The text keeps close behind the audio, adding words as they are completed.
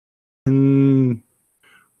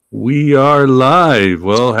We are live.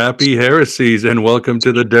 Well, happy heresies and welcome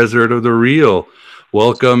to the desert of the real.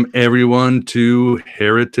 Welcome everyone to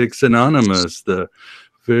Heretics Anonymous.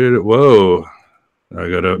 Whoa, I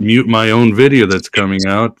gotta mute my own video that's coming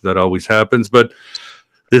out. That always happens, but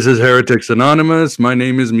this is Heretics Anonymous. My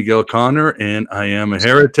name is Miguel Connor, and I am a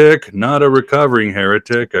heretic, not a recovering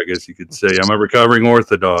heretic. I guess you could say I'm a recovering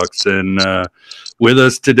Orthodox. And with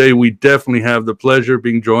us today, we definitely have the pleasure of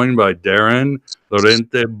being joined by Darren,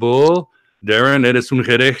 Lorente-Bull. Darren, ¿eres un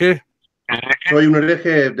hereje? Soy un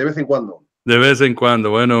hereje de vez en cuando. De vez en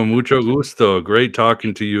cuando. Bueno, mucho gusto. Great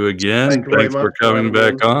talking to you again. Thanks for coming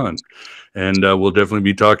back on. And we'll definitely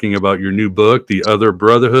be talking about your new book, The Other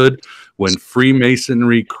Brotherhood, When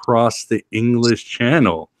Freemasonry Crossed the English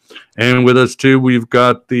Channel. And with us, too, we've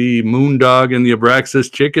got the Moondog and the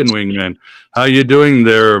Abraxas Chicken Wing Man. How you doing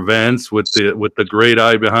there, Vance, with the great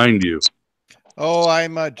eye behind you? Oh,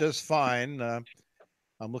 I'm just fine.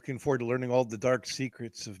 I'm looking forward to learning all the dark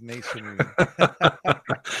secrets of Masonry.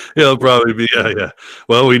 It'll probably be yeah.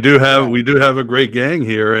 Well, we do have a great gang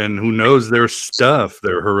here, and who knows their stuff,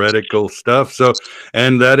 their heretical stuff. So,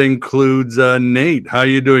 and that includes Nate. How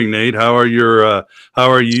you doing, Nate? How are you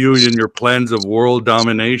and your plans of world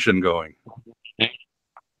domination going?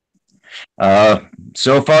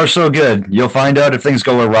 So far so good. You'll find out if things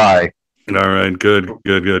go awry. All right, good.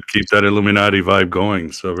 Keep that Illuminati vibe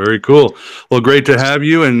going. So very cool. Well, great to have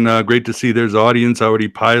you, and great to see there's audience already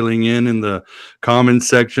piling in the comment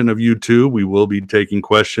section of YouTube. We will be taking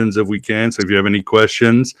questions if we can. So if you have any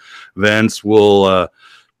questions, Vance will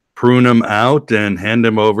prune them out and hand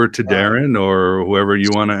them over to Darren or whoever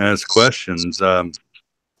you want to ask questions.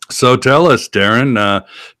 So tell us, Darren,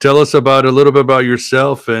 tell us a little bit about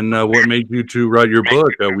yourself and what made you to write your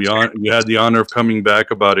book. You had the honor of coming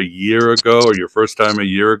back about a year ago, or your first time a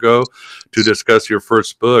year ago, to discuss your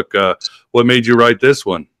first book. What made you write this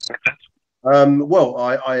one? Well,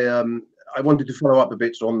 I wanted to follow up a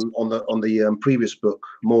bit on the previous book,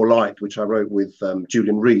 More Light, which I wrote with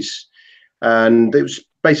Julian Rees, and it was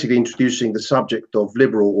basically introducing the subject of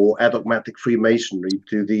liberal or adogmatic Freemasonry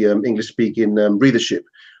to the English-speaking readership.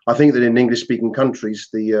 I think that in English-speaking countries,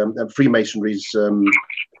 the Freemasonry is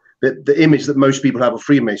the image that most people have of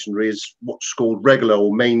Freemasonry is what's called regular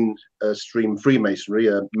or mainstream Freemasonry,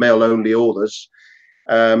 male-only orders.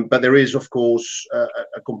 But there is, of course,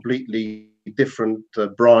 a completely different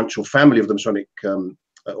branch or family of the Masonic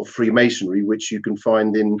of Freemasonry, which you can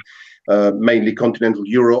find in mainly continental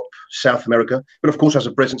Europe, South America, but of course has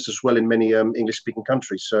a presence as well in many English-speaking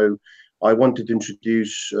countries. So I wanted to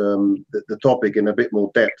introduce the topic in a bit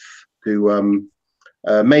more depth to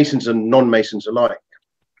Masons and non-Masons alike.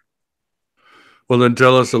 Well, then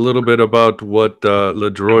tell us a little bit about what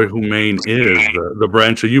Le Droit Humain is, the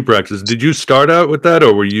branch that you practice. Did you start out with that,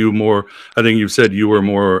 or were you more, I think you said you were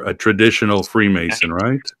more a traditional Freemason,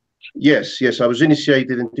 right? Yes. I was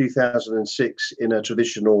initiated in 2006 in a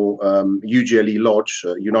traditional UGLE lodge,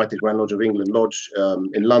 United Grand Lodge of England lodge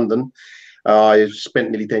in London. I spent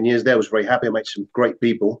nearly 10 years there. I was very happy. I met some great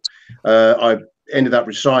people. I ended up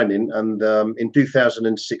resigning, and in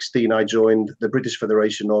 2016 I joined the British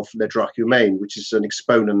Federation of Le Droit Humain, which is an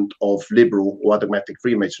exponent of liberal or adogmatic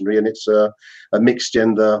Freemasonry, and it's a mixed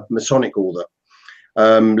gender Masonic order.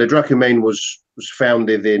 Le Droit Humain was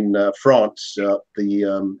founded in France in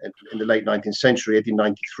the late 19th century,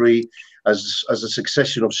 1893, as a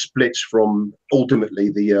succession of splits from ultimately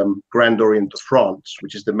the Grand Orient of France,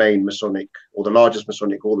 which is the main Masonic or the largest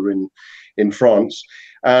Masonic order in France.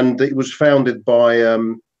 And it was founded by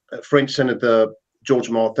French Senator Georges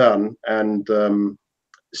Martin and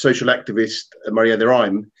social activist Maria de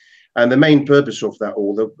Rime. And the main purpose of that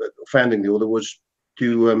order, founding the order, was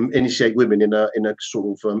to initiate women in a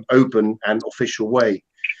sort of open and official way.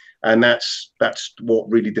 And that's what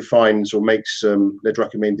really defines or makes Le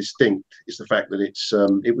Droit Humain distinct, is the fact that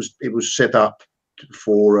it was set up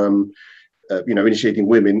for initiating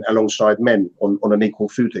women alongside men on an equal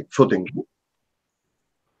footing.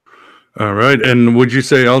 All right, and would you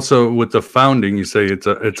say also with the founding, you say it's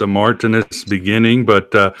a Martinist beginning,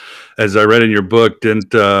 but as I read in your book,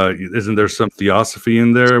 isn't there some theosophy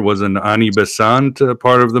in there? Wasn't Annie Besant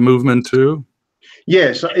part of the movement too?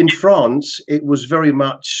 Yes, in France, it was very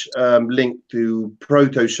much linked to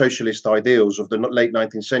proto-socialist ideals of the late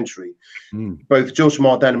 19th century. Both Georges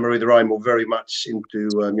Martin and Marie de Rime were very much into,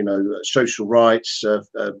 social rights,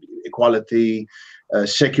 equality,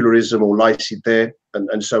 secularism or laïcité,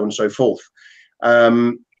 and so on and so forth.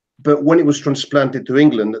 But when it was transplanted to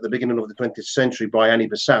England at the beginning of the 20th century by Annie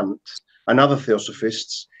Besant and other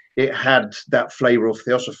theosophists, it had that flavor of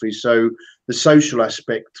theosophy. So the social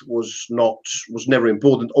aspect was never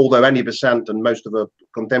important, although Annie Besant and most of her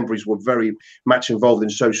contemporaries were very much involved in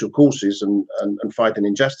social causes and fighting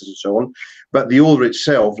injustice and so on. But the order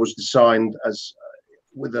itself was designed as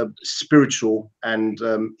with a spiritual and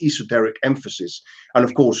esoteric emphasis. And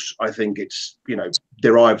of course, I think it's,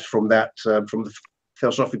 derived from that, from the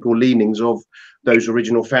philosophical leanings of those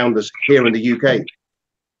original founders here in the UK.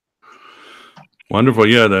 Wonderful.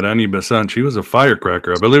 Yeah, that Annie Besant, she was a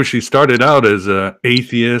firecracker. I believe she started out as an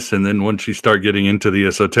atheist, and then once she started getting into the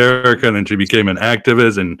esoteric, and then she became an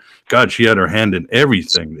activist, and God, she had her hand in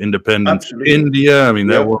everything. Independence, Absolutely. India. I mean,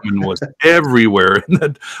 that woman was everywhere in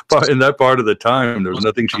that part of the time. There was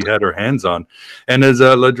nothing she had her hands on. And as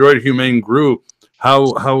Le Droit Humain grew,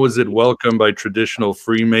 how was it welcomed by traditional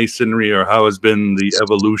Freemasonry, or how has been the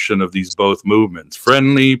evolution of these both movements?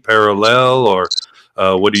 Friendly, parallel, or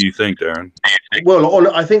what do you think, Darren?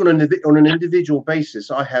 Well, I think on an individual basis,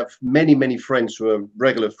 I have many friends who are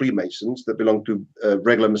regular Freemasons that belong to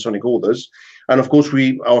regular Masonic orders, and of course,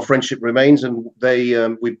 our friendship remains, and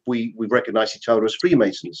we recognise each other as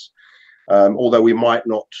Freemasons. Although we might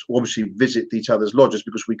not obviously visit each other's lodges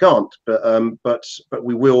because we can't, but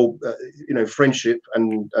we will, friendship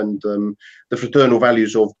and the fraternal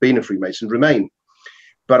values of being a Freemason remain.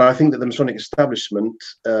 But I think that the Masonic establishment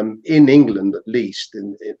in England, at least,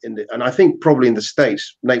 and I think probably in the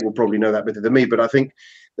States, Nate will probably know that better than me, but I think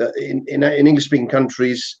that in English-speaking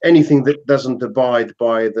countries, anything that doesn't abide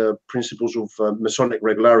by the principles of Masonic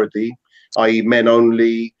regularity, i.e. men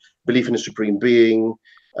only, belief in a supreme being,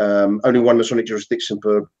 only one Masonic jurisdiction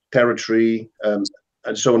per territory,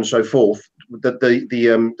 and so on and so forth, that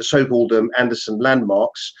the so-called Anderson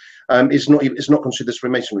landmarks is not considered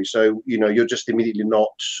Freemasonry. So you're just immediately not.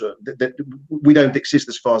 We don't exist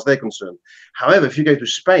as far as they're concerned. However, if you go to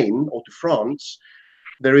Spain or to France,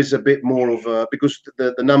 there is a bit more of a, because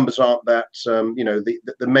the numbers aren't that.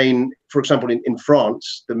 The main, for example, in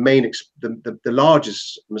France, the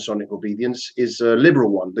largest Masonic obedience is a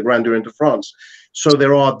liberal one, the Grand Orient of France. So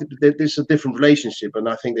there's a different relationship, and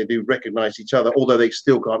I think they do recognise each other, although they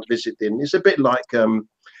still can't visit in. It's a bit like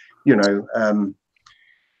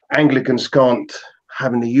Anglicans can't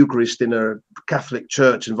have the Eucharist in a Catholic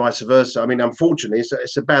church and vice versa. I mean, unfortunately,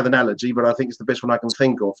 it's a bad analogy, but I think it's the best one I can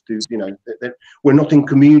think of. We're not in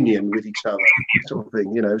communion with each other, sort of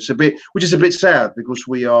thing. It's a bit, which is a bit sad, because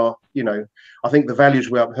we are, I think the values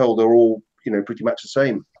we upheld are all, pretty much the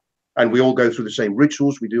same, and we all go through the same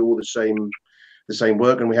rituals. We do all the same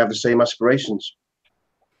work, and we have the same aspirations.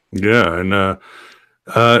 Yeah, and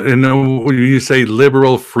when you say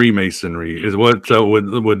liberal Freemasonry, is what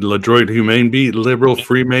would Le Droit Humain be? Liberal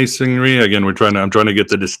Freemasonry? Again, I'm trying to get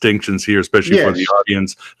the distinctions here, especially for the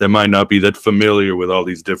audience that might not be that familiar with all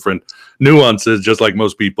these different nuances, just like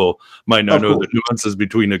most people might not know the nuances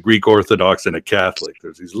between a Greek Orthodox and a Catholic.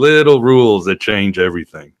 There's these little rules that change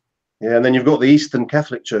everything. Yeah, and then you've got the Eastern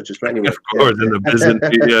Catholic churches, but anyway. Of course, and the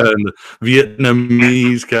Byzantine and the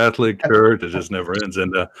Vietnamese Catholic Church, it just never ends.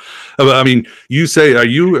 And I mean, you say, are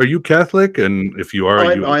you Catholic? And if you are,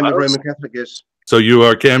 I'm a Roman Catholic, yes. So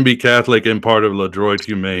you can be Catholic and part of Le Droit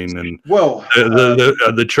Humain. And well,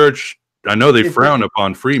 the church, I know they frown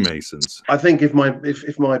upon Freemasons. I think if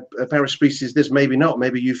my parish priest is this, maybe not.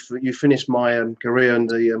 Maybe you finished my career in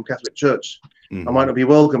the Catholic Church. Mm-hmm. I might not be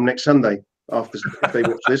welcome next Sunday after if they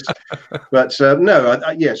watch this. But no,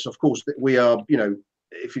 yes, of course we are.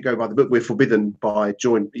 If you go by the book, we're forbidden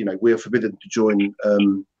we're forbidden to join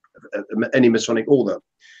any Masonic order,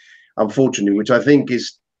 unfortunately, which I think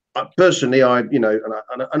is personally, and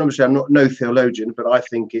obviously I'm not no theologian, but I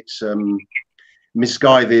think it's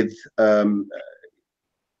misguided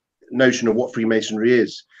notion of what Freemasonry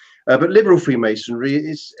is. But liberal Freemasonry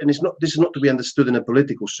is, and this is not to be understood in a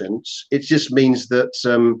political sense. It just means that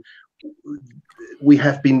we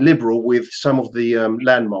have been liberal with some of the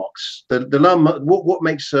landmarks. What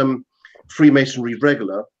makes Freemasonry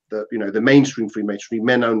regular, the mainstream Freemasonry,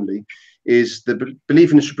 men only, is the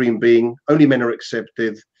belief in a supreme being. Only men are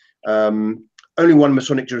accepted. Only one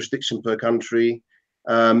Masonic jurisdiction per country.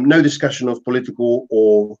 No discussion of political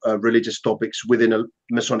or religious topics within a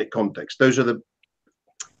Masonic context. Those are the,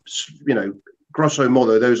 grosso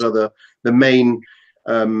modo, those are the main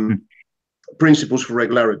principles for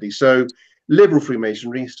regularity. So liberal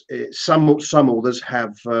Freemasonry, some orders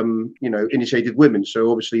have initiated women,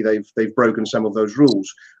 so obviously they've broken some of those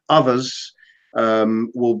rules. Others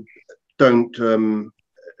don't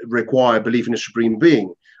require belief in a supreme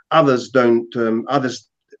being. Others don't. Others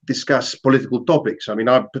discuss political topics. I mean,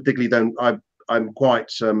 I particularly don't. I'm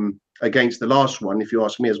quite against the last one, if you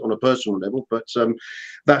ask me, as on a personal level. But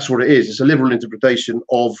that's what it is. It's a liberal interpretation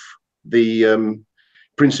of the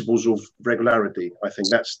principles of regularity. I think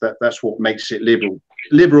that's what makes it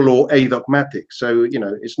liberal or adogmatic. So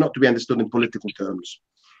it's not to be understood in political terms.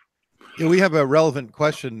 Yeah, we have a relevant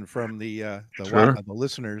question from the Sure. the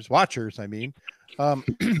listeners, watchers. I mean,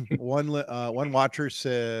 one watcher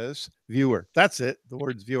says, "Viewer." That's it. The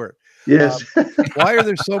word's viewer. Yes. Why are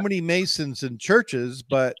there so many Masons in churches,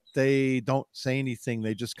 but they don't say anything?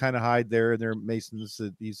 They just kind of hide there, and they're Masons.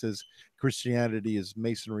 He says Christianity is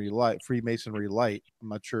Masonry light, Freemasonry light. I'm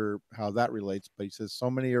not sure how that relates, but he says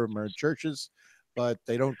so many of them are in churches, but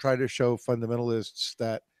they don't try to show fundamentalists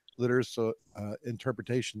that literal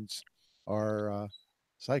interpretations are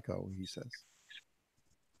psycho. He says.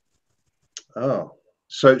 Oh,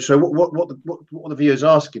 so what the viewer is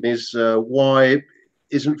asking is why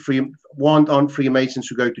aren't Freemasons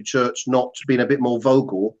who go to church not being a bit more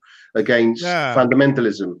vocal against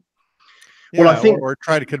fundamentalism? Yeah, well, I think, or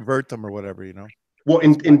try to convert them or whatever, What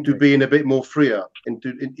into being a bit more freer,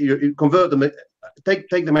 you convert them,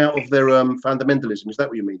 take them out of their fundamentalism. Is that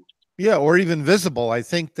what you mean? Yeah, or even visible. I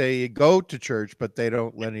think they go to church, but they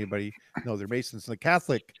don't let anybody know they're Masons. In the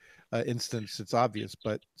Catholic instance, it's obvious,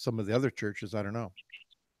 but some of the other churches, I don't know.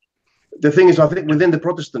 The thing is, I think within the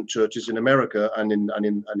Protestant churches in America and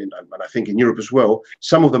I think in Europe as well,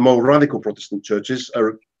 some of the more radical Protestant churches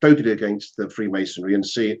are totally against the Freemasonry and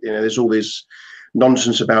see, there's all this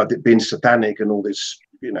nonsense about it being satanic and all this,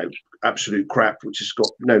 absolute crap, which has got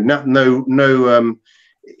no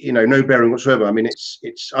bearing whatsoever. I mean,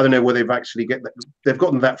 it's I don't know where they've actually they've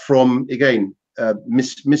gotten that from, again,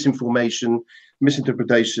 misinformation,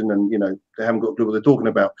 misinterpretation, and they haven't got a clue what they're talking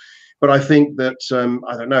about. But I think that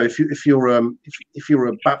I don't know, if you're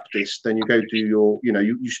a Baptist, then you go to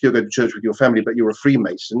you still go to church with your family, but you're a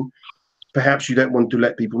Freemason. Perhaps you don't want to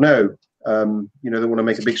let people know. They want to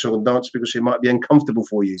make a big song and dance because it might be uncomfortable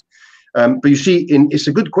for you. But you see, it's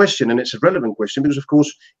a good question, and it's a relevant question, because of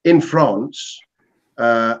course in France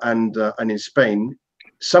and in Spain,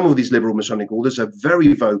 some of these liberal Masonic orders are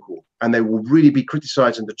very vocal, and they will really be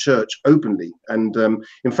criticizing the church openly. And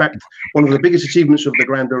in fact, one of the biggest achievements of the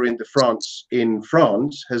Grand Orient de France in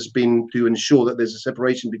France has been to ensure that there's a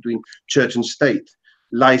separation between church and state,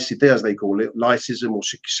 laïcité as they call it, laicism or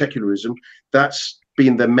secularism. That's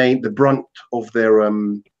been the brunt of their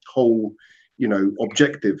whole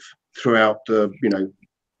objective throughout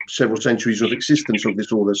several centuries of existence of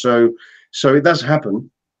this order. So it does happen,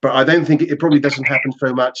 but I don't think it probably doesn't happen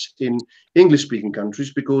so much in English-speaking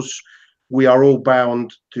countries, because we are all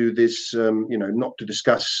bound to this, not to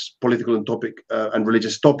discuss political and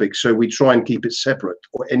religious topics. So we try and keep it separate,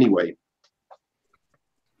 or anyway.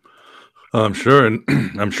 I'm sure, and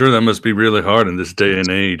I'm sure that must be really hard in this day and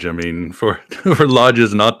age. I mean, for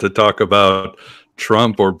lodges not to talk about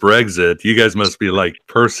Trump or Brexit, you guys must be like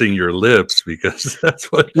pursing your lips, because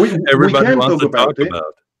that's what everybody wants to talk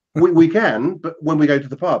about. We can, but when we go to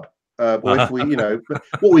the pub, or if we, but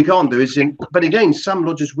what we can't do is but again, some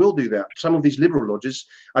lodges will do that. Some of these liberal lodges,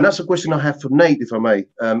 and that's a question I have for Nate, if I may,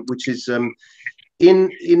 which is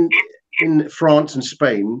in France and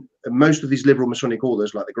Spain, most of these liberal Masonic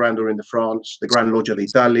orders, like the Grand Orient de France, the Grand Lodge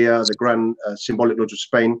d'Italia, the Grand Symbolic Lodge of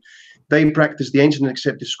Spain, they practice the ancient and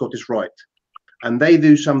accepted Scottish Rite. And they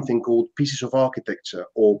do something called pieces of architecture,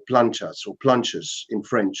 or planches in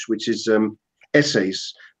French, which is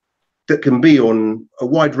essays that can be on a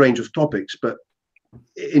wide range of topics, but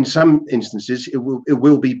in some instances it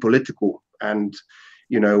will be political and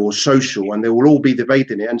or social, and there will all be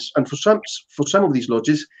debate in it. And for some of these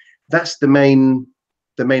lodges, that's the main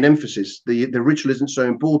emphasis. The ritual isn't so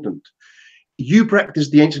important. You practice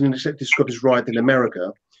the ancient and accepted Scottish Rite in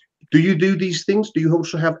America. Do you do these things? Do you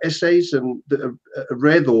also have essays and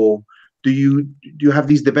read, or do you have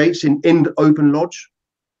these debates in the open lodge?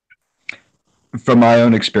 From my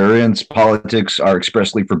own experience, politics are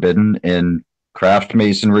expressly forbidden in craft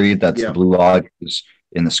masonry. That's the Blue Lodges,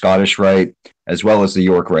 in the Scottish Rite, as well as the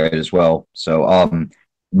York Rite as well. So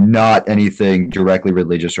not anything directly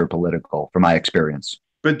religious or political, from my experience.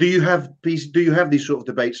 But do you have these sort of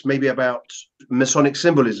debates, maybe about Masonic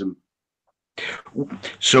symbolism?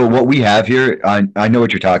 So what we have here, I know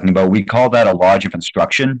what you're talking about. We call that a lodge of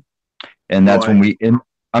instruction, and that's when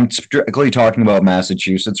I'm strictly talking about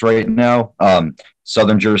Massachusetts right now.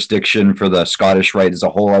 Southern jurisdiction for the Scottish Rite is a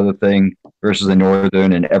whole other thing versus the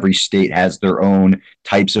Northern, and every state has their own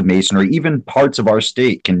types of masonry. Even parts of our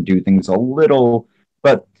state can do things a little,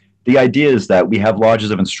 but the idea is that we have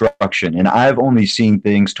lodges of instruction, and I've only seen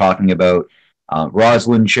things talking about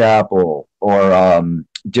Roslyn Chapel or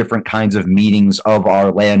different kinds of meetings of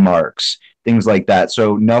our landmarks things like that.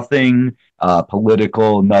 So nothing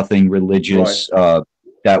political, nothing religious. Right.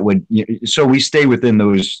 That would so we stay within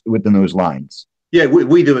those lines. Yeah,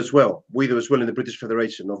 we do as well. We do as well in the British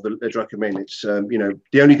Federation of the Draco Men. It's you know,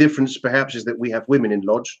 the only difference perhaps is that we have women in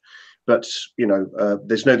lodge, but you know,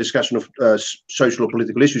 there's no discussion of social or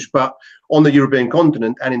political issues. But on the European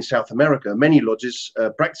continent and in South America, many lodges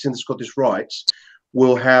practicing the Scottish rites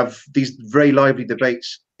will have these very lively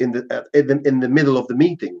debates in the middle of the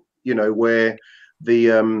meeting. You know, where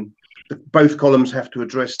both columns have to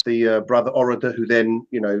address the brother orator, who then,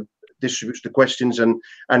 you know, distributes the questions, and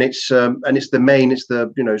it's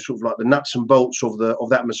the you know, sort of like the nuts and bolts of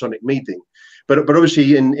that Masonic meeting. But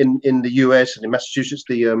obviously in the US and in Massachusetts,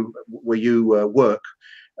 where you work,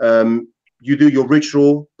 you do your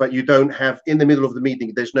ritual, but you don't have, in the middle of the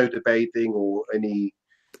meeting, there's no debating or any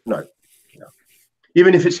no.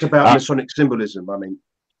 Even if it's about Masonic symbolism, I mean.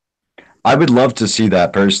 I would love to see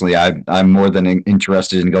that personally. I'm more than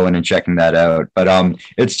interested in going and checking that out, but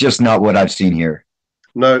it's just not what I've seen here.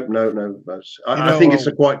 No. I think it's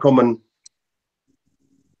a quite common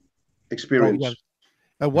experience.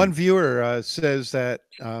 One viewer says that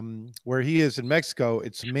where he is in Mexico,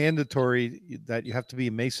 it's mandatory that you have to be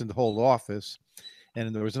a Mason to hold office.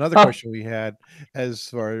 And there was another question we had, as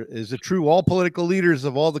far is it true all political leaders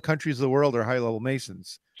of all the countries of the world are high-level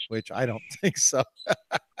Masons? Which I don't think so.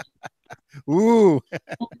 Ooh.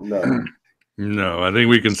 No, I think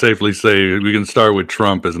we can safely say we can start with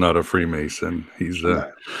Trump is not a Freemason. He's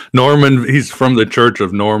Norman. He's from the Church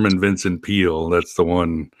of Norman Vincent Peale. That's the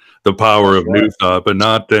one, the power of New Thought, but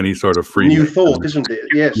not any sort of Freemason. New Thought, isn't it?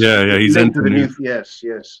 Yes. Yeah. He's into new. Yes.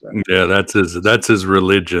 Yeah, that's his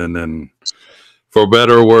religion, and for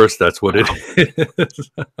better or worse, that's what it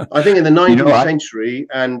is. I think in the 19th century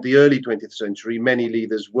and the early 20th century, many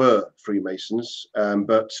leaders were Freemasons,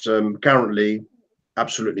 but currently,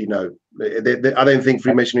 absolutely no. I don't think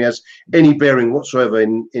Freemasonry has any bearing whatsoever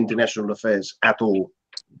in international affairs at all.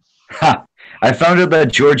 I found out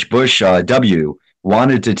that George Bush W.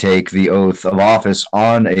 wanted to take the oath of office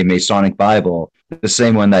on a Masonic Bible, the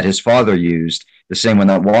same one that his father used, the same one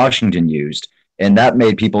that Washington used. And that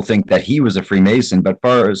made people think that he was a Freemason. But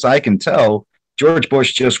far as I can tell, George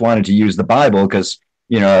Bush just wanted to use the Bible because,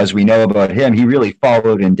 you know, as we know about him, he really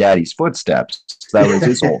followed in Daddy's footsteps. That was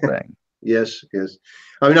his whole thing. Yes.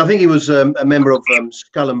 I mean, I think he was a member of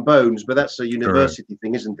Skull and Bones, but that's a university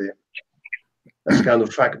thing, isn't it? That's kind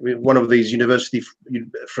of one of these university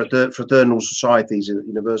fraternal societies at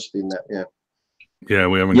university in that. Yeah,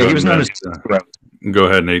 we haven't. Yeah, he was known as. Go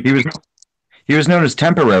ahead, Nate. He was known as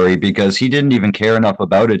temporary because he didn't even care enough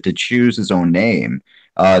about it to choose his own name.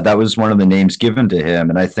 That was one of the names given to him,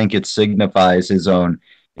 and I think it signifies his own,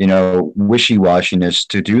 you know, wishy-washiness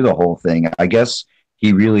to do the whole thing. I guess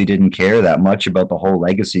he really didn't care that much about the whole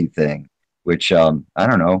legacy thing, which I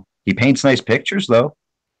don't know. He paints nice pictures, though.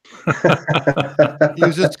 He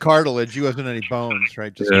was just cartilage. He wasn't any bones,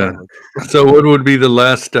 right? Just cartilage. So what would be the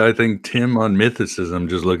last, I think, Tim on mythicism,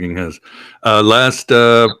 just looking at last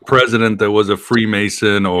president that was a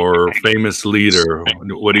Freemason or famous leader?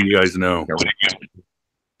 What do you guys know?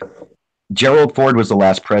 Gerald Ford was the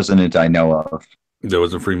last president I know of. That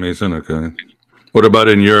was a Freemason? Okay. What about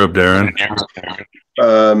in Europe, Darren?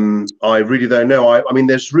 I really don't know. I mean,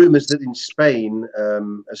 there's rumors that in Spain,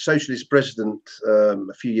 a socialist president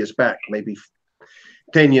a few years back, maybe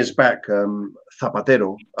 10 years back,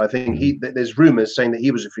 Zapatero, I think there's rumors saying that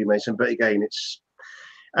he was a Freemason, but again,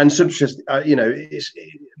 you know,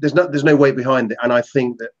 there's no weight behind it, and I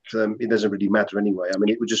think that it doesn't really matter anyway. I mean,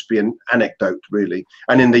 it would just be an anecdote, really.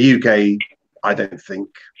 And in the UK, I don't think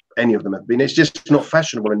any of them have been. It's just not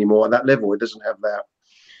fashionable anymore at that level. It doesn't have that.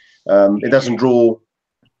 It doesn't draw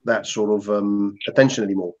that sort of attention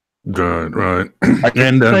anymore. Right.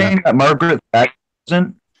 And saying that Margaret Thatcher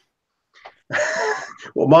isn't?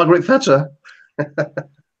 Well, Margaret Thatcher.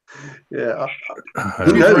 Yeah,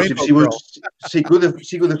 who knows if she was? She could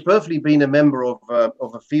have perfectly been a member of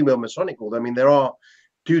a female Masonic order. I mean, there are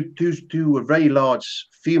two very large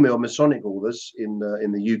female Masonic orders in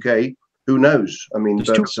the UK. Who knows? I mean,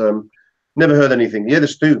 but never heard anything. Yeah,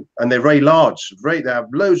 there's two, and they're very large. They have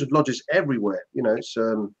loads of lodges everywhere. You know, it's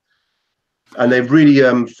and they really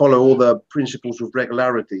follow all the principles of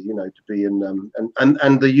regularity. You know, to be in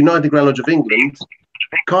and the United Grand Lodge of England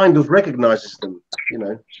kind of recognizes them. You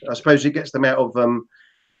know, I suppose it gets them out of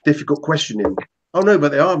difficult questioning. Oh no,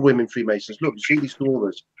 but there are women Freemasons. Look, you see these two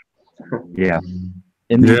orders. Yeah,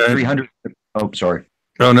 in the 300. Oh, sorry.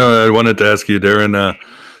 Oh no, I wanted to ask you, Darren.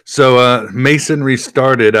 So Masonry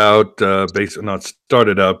started out, not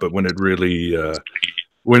started out, but when it really,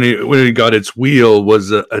 when it got its wheel,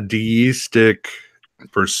 was a deistic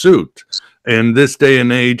pursuit. And this day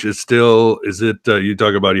and age is still, is it, you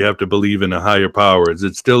talk about you have to believe in a higher power. Is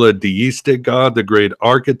it still a deistic God, the great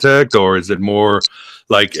architect, or is it more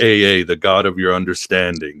like AA, the God of your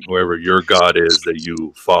understanding, whoever your God is that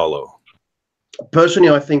you follow? Personally,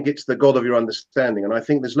 I think it's the God of your understanding, and I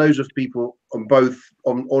think there's loads of people on both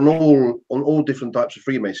on all different types of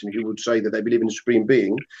Freemasonry who would say that they believe in a supreme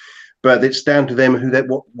being, but it's down to them who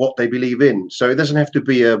what they believe in. So it doesn't have to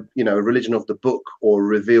be a a religion of the book or a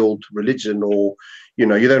revealed religion, or you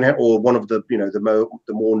don't have, or one of the the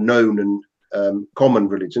more known and common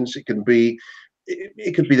religions. It can be.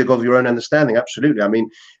 It could be the God of your own understanding. Absolutely. I mean,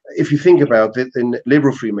 if you think about it, in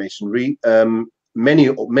liberal Freemasonry, many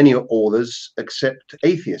orders accept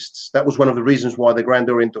atheists. That was one of the reasons why the Grand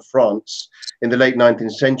Orient of France in the late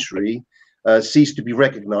 19th century ceased to be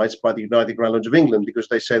recognized by the United Grand Lodge of England, because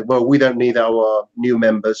they said, well, we don't need our new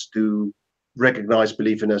members to recognize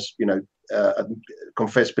belief in us,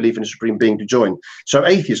 confess belief in a supreme being to join. So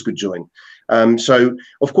atheists could join. So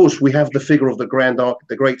of course we have the figure of the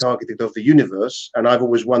great architect of the universe, and I've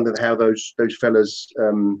always wondered how those fellas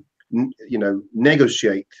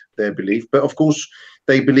negotiate their belief. But of course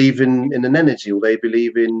they believe in an energy, or they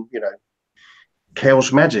believe in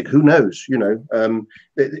chaos magic. Who knows?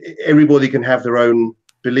 Everybody can have their own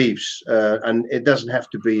beliefs, and it doesn't have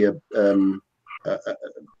to be a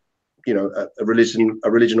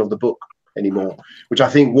religion of the book anymore, which I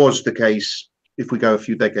think was the case if we go a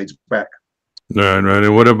few decades back. Right.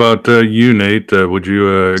 And what about you, Nate? Would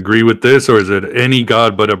you agree with this, or is it any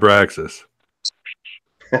God but Abraxas?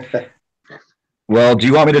 Well, do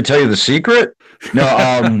you want me to tell you the secret? No.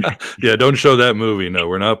 Yeah, don't show that movie. No,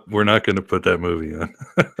 we're not going to put that movie on.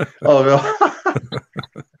 Oh no.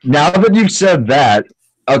 Now that you've said that,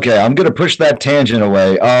 okay, I'm going to push that tangent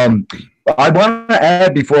away. I want to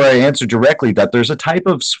add, before I answer directly, that there's a type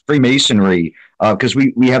of Freemasonry, because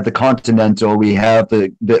we have the Continental, we have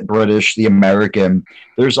the British, the American.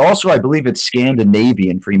 There's also, I believe it's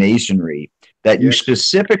Scandinavian Freemasonry, that you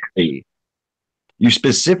specifically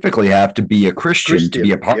have to be a Christian to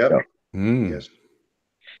be a part of. Mm. Yes.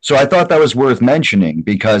 So I thought that was worth mentioning,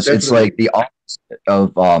 because it's like the opposite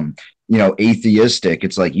of atheistic.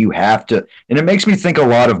 It's like you have to, and it makes me think a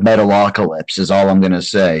lot of Metalocalypse is all I'm going to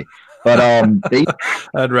say. But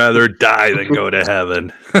I'd rather die than go to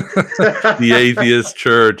heaven. The Atheist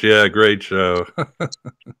Church, yeah, great show.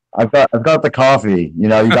 I've got the coffee. You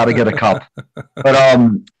got to get a cup. But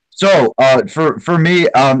so for me,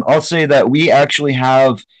 I'll say that we actually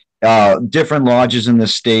have different lodges in the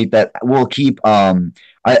state that will keep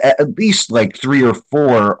at least like 3 or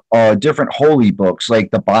 4 different holy books, like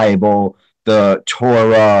the Bible, the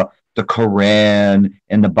Torah, the Quran,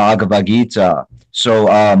 and the Bhagavad Gita. So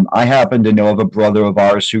I happen to know of a brother of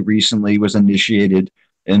ours who recently was initiated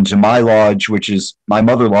into my lodge, which is my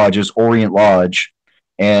mother lodge's Orient Lodge,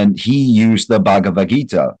 and he used the Bhagavad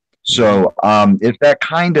Gita. So if that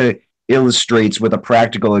kind of illustrates with a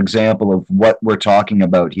practical example of what we're talking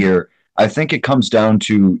about here, I think it comes down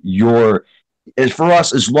to for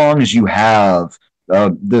us, as long as you have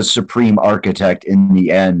the supreme architect in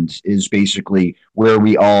the end, is basically where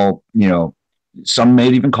we all, some may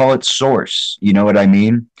even call it source, you know what I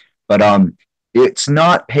mean? But it's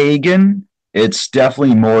not pagan. It's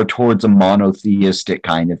definitely more towards a monotheistic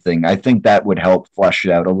kind of thing. I think that would help flesh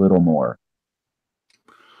it out a little more.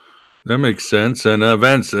 That makes sense. And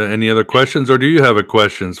Vance, any other questions, or do you have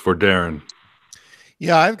questions for Darren?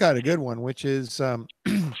 Yeah, I've got a good one, which is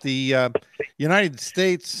the United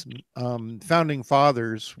States founding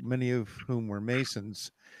fathers, many of whom were Masons,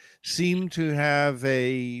 seem to have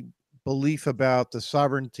a belief about the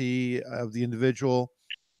sovereignty of the individual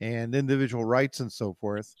and individual rights and so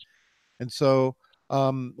forth. And so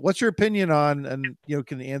what's your opinion on, and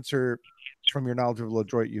can answer from your knowledge of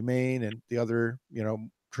LeDroit Humane and the other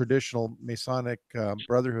traditional Masonic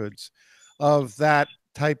brotherhoods, of that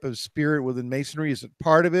type of spirit within Masonry? Is it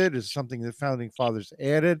part of it? Is it something the founding fathers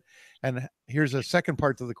added? And here's a second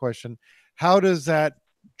part to the question: how does that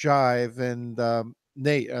jive? And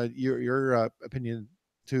Nate, your opinion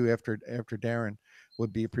too, after Darren,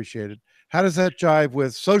 would be appreciated. How does that jive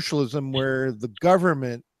with socialism, where the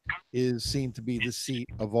government is seen to be the seat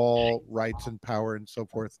of all rights and power and so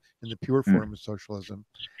forth in the pure form of socialism?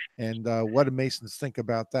 And what do Masons think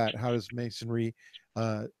about that? How does Masonry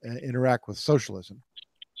interact with socialism?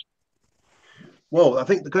 Well, I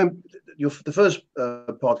think the first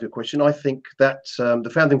part of your question, I think that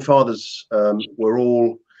the founding fathers were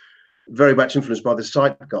all very much influenced by the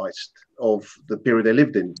zeitgeist of the period they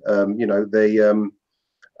lived in.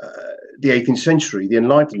 The 18th century, the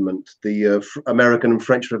Enlightenment, the American and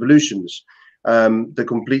French revolutions, the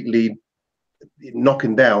completely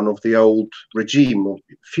knocking down of the old regime of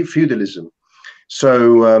feudalism.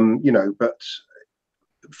 So you know, but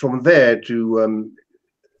from there to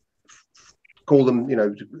call them, you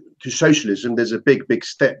know, to socialism, there's a big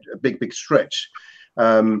step, a big stretch.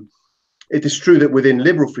 It is true that within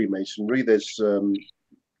liberal Freemasonry, there's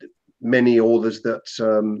many orders that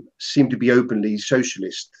seem to be openly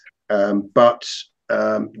socialist, but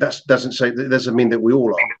that doesn't mean that we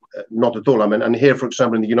all are. Not at all. I mean, and here, for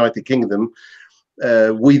example, in the United Kingdom,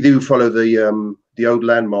 we do follow the old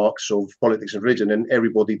landmarks of politics and religion, and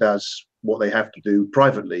everybody does what they have to do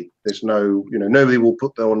privately. There's no, you know, nobody will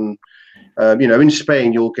put on. You know, in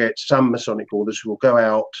Spain, you'll get some Masonic orders who will go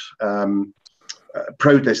out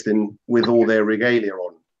protesting with all their regalia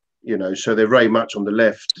on, you know, so they're very much on the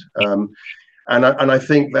left. And I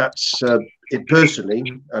think that's it personally,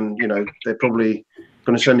 and, you know, they're probably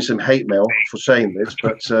going to send me some hate mail for saying this,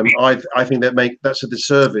 but I think that's a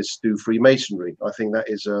disservice to Freemasonry. I think that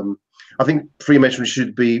is, I think Freemasonry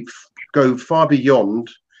should go far beyond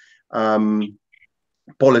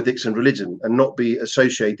politics and religion, and not be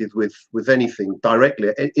associated with anything directly.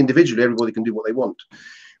 Individually, everybody can do what they want,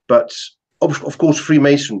 but of course,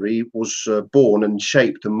 Freemasonry was born and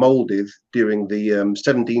shaped and molded during the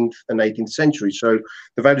 17th and 18th century. So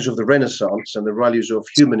the values of the Renaissance and the values of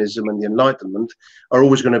humanism and the Enlightenment are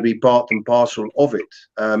always going to be part and parcel of it.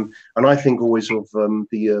 And I think always of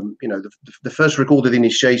you know, the first recorded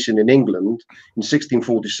initiation in England in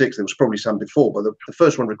 1646. There was probably some before, but the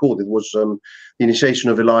first one recorded was the initiation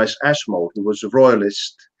of Elias Ashmole, who was a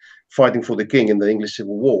royalist fighting for the king in the English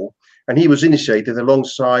Civil War. And he was initiated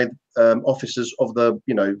alongside officers of the,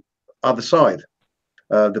 you know, other side,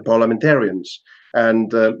 the parliamentarians,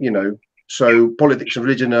 and you know, so politics and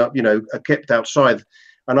religion are, you know, are kept outside.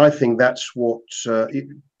 And I think that's what.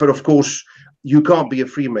 But of course, you can't be a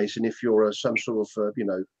Freemason if you're some sort of, you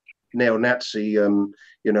know, neo-Nazi, you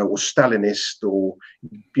know, or Stalinist, or,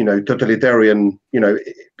 you know, totalitarian. You know,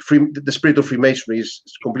 the spirit of Freemasonry is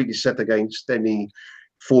completely set against any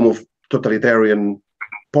form of totalitarian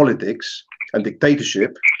politics and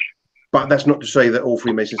dictatorship, but that's not to say that all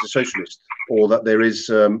Freemasons are socialist, or that there is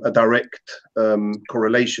a direct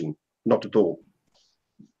correlation. Not at all.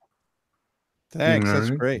 Thanks,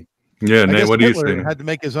 that's great. Yeah, Nate, what do you think? Had to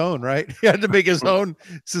make his own, right? He had to make his own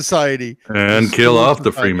society and kill off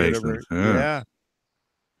the Freemasons. Yeah.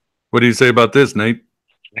 What do you say about this, Nate?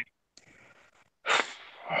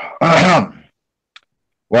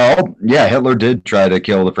 Well, yeah, Hitler did try to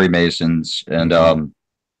kill the Freemasons, and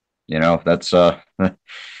you know, that's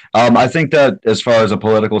I think that as far as a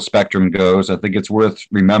political spectrum goes, I think it's worth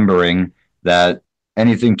remembering that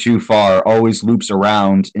anything too far always loops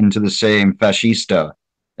around into the same fascista.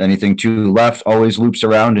 Anything too left always loops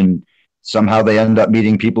around, and somehow they end up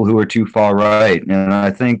meeting people who are too far right. And I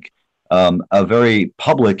think a very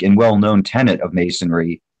public and well-known tenet of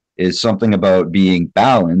Masonry is something about being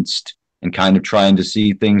balanced and kind of trying to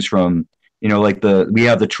see things from, you know, like we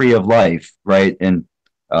have the tree of life, right? And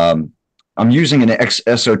I'm using an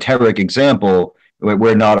esoteric example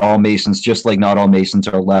where not all Masons, just like not all Masons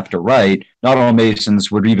are left or right, not all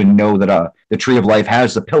Masons would even know that the tree of life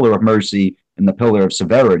has the pillar of mercy and the pillar of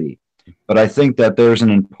severity. But I think that there's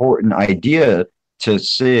an important idea to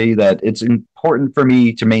say that it's important for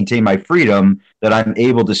me to maintain my freedom, that I'm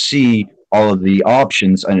able to see all of the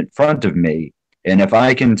options in front of me. And if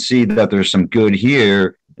I can see that there's some good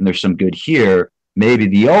here and there's some good here, maybe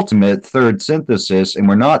the ultimate third synthesis, and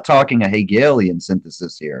we're not talking a Hegelian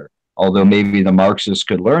synthesis here, although maybe the Marxists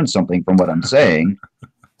could learn something from what I'm saying.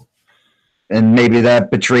 And maybe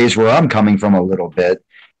that betrays where I'm coming from a little bit.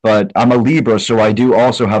 But I'm a Libra, so I do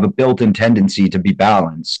also have a built-in tendency to be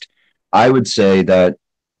balanced. I would say that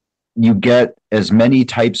you get as many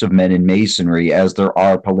types of men in Masonry as there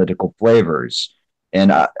are political flavors.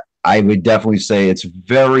 And I would definitely say it's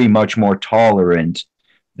very much more tolerant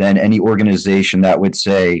than any organization that would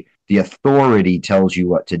say the authority tells you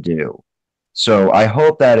what to do. So I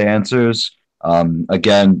hope that answers.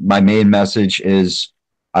 Again, my main message is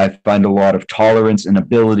I find a lot of tolerance and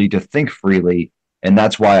ability to think freely. And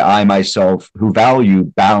that's why I myself, who value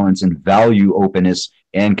balance and value openness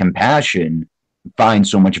and compassion, find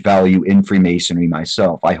so much value in Freemasonry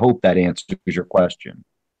myself. I hope that answers your question.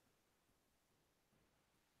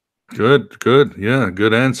 Good. Yeah,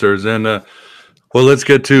 good answers. And well, let's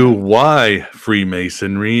get to why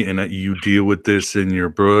Freemasonry, and you deal with this in your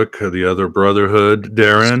book, The Other Brotherhood,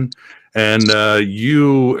 Darren. And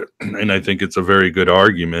and I think it's a very good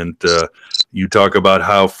argument. You talk about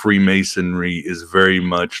how Freemasonry is very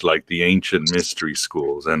much like the ancient mystery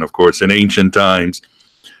schools. And of course, in ancient times,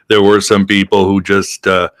 there were some people who just,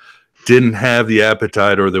 didn't have the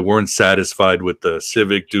appetite, or they weren't satisfied with the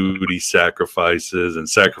civic duty sacrifices and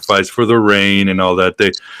sacrifice for the rain and all that.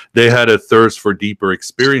 They had a thirst for deeper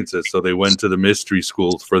experiences, so they went to the mystery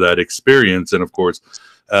schools for that experience. And of course,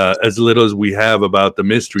 as little as we have about the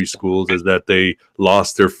mystery schools is that they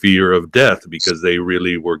lost their fear of death, because they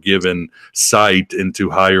really were given sight into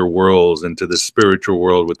higher worlds, into the spiritual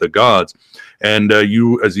world with the gods. And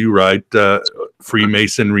you, as you write,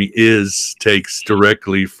 Freemasonry takes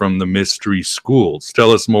directly from the mystery schools.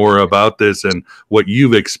 Tell us more about this and what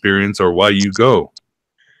you've experienced, or why you go.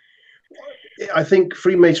 I think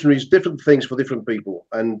Freemasonry is different things for different people.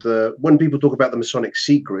 And when people talk about the Masonic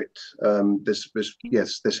secret,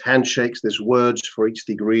 there's handshakes, there's words for each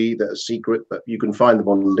degree that are secret, but you can find them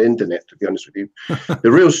on the internet, to be honest with you.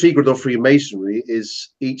 The real secret of Freemasonry is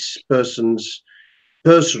each person's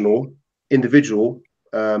personal, individual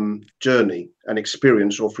journey and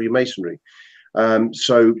experience of Freemasonry.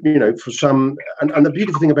 So, you know, for some, and the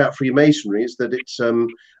beautiful thing about Freemasonry is that it's,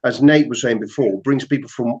 as Nate was saying before, brings people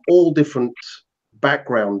from all different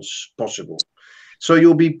backgrounds possible. So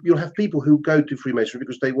you'll have people who go to Freemasonry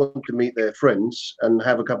because they want to meet their friends and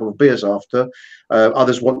have a couple of beers after.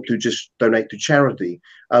 Others want to just donate to charity.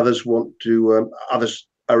 Others want to, others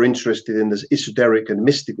are interested in this esoteric and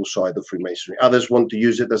mystical side of Freemasonry. Others want to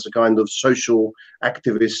use it as a kind of social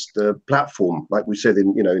activist platform, like we said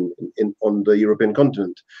on the European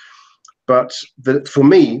continent. But for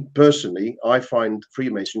me personally, I find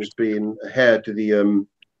Freemasonry as being a heir to the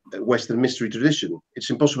Western mystery tradition. It's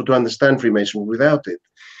impossible to understand Freemasonry without it.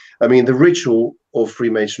 I mean, the ritual of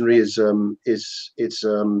Freemasonry is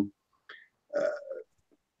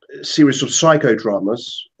series of psychodramas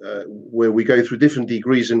where we go through different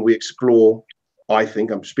degrees and we explore, I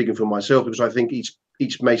think, I'm speaking for myself because I think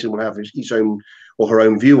each Mason will have his own or her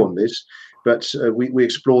own view on this, but we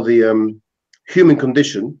explore the human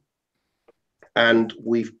condition, and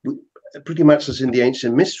we pretty much as in the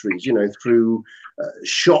ancient mysteries, you know, through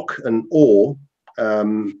shock and awe,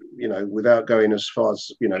 you know, without going as far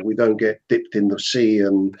as, you know, we don't get dipped in the sea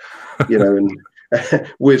and, you know, and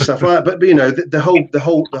weird stuff like that. But you know,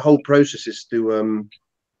 the whole process is to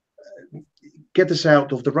get us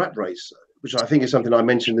out of the rat race, which I think is something I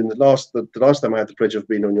mentioned in the last time I had the pleasure of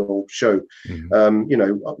being on your show. Mm-hmm. You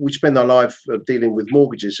know, we spend our life dealing with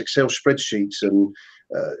mortgages, Excel spreadsheets, and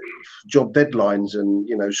job deadlines, and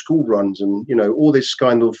you know, school runs, and you know, all this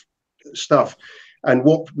kind of stuff. And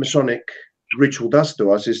what Masonic ritual does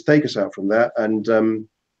to us is take us out from that and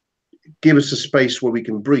give us a space where we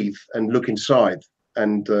can breathe and look inside,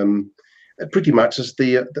 and pretty much as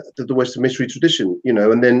the Western mystery tradition, you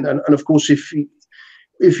know. And then and of course, if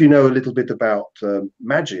you know a little bit about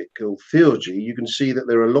magic or theology, you can see that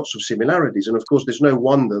there are lots of similarities. And of course, there's no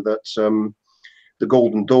wonder that the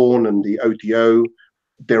Golden Dawn and the OTO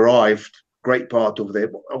derived great part of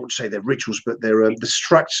their, I would say their rituals, but their the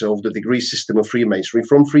structure of the degree system of Freemasonry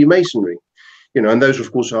from Freemasonry. You know, and those,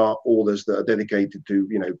 of course, are orders that are dedicated to,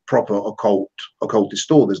 you know, proper occultist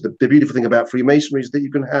orders. The beautiful thing about Freemasonry is that you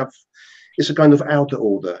can have, it's a kind of outer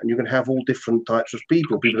order, and you can have all different types of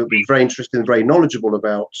people that be very interested and very knowledgeable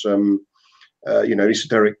about, you know,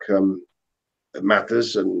 esoteric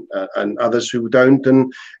matters, and others who don't,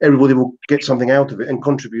 and everybody will get something out of it and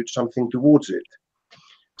contribute something towards it.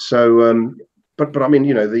 So, but I mean,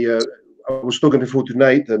 you know, I was talking before to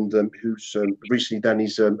Nate, and who's recently done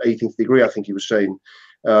his 18th degree, I think he was saying,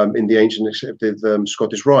 in the ancient accepted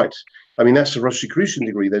Scottish Rite. I mean, that's a Rosicrucian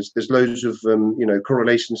degree. There's loads of you know,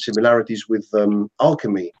 correlations, similarities with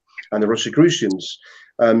alchemy and the Rosicrucians.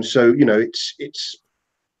 So you know,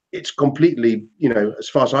 it's completely, you know, as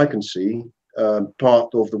far as I can see,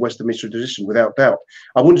 part of the Western mystery tradition, without doubt.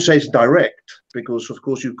 I wouldn't say it's direct, because of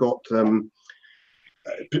course you've got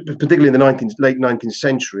particularly in the late 19th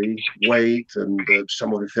century, Wade and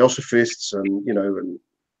some of the theosophists, and you know, and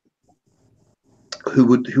who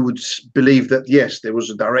would believe that yes, there was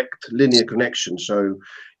a direct linear connection. So,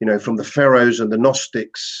 you know, from the pharaohs and the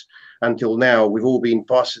Gnostics until now, we've all been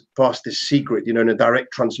past this secret, you know, in a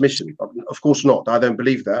direct transmission. Of course not. I don't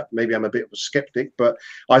believe that. Maybe I'm a bit of a skeptic, but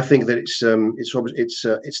I think that it's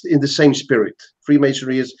in the same spirit.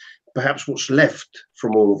 Freemasonry is perhaps what's left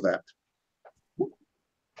from all of that.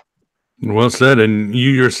 Well said. And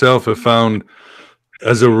you yourself have found,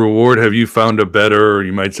 as a reward, have you found a better,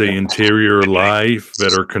 you might say, interior life,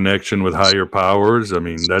 better connection with higher powers? I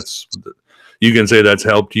mean, you can say that's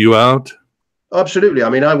helped you out? Absolutely. I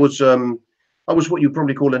mean, I was what you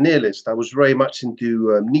probably call a nihilist. I was very much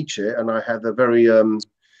into Nietzsche, and I had a very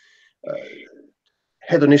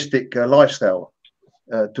hedonistic lifestyle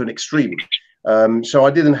to an extreme. So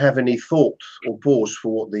I didn't have any thought or pause for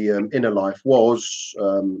what the inner life was.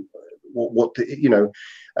 you know,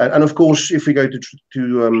 and of course, if we go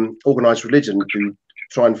to organized religion to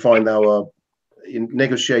try and find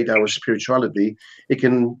negotiate our spirituality, it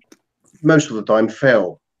can most of the time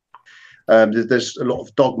fail. There's a lot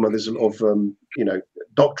of dogma, there's a lot of you know,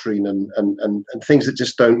 doctrine and things that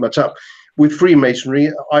just don't match up. With Freemasonry,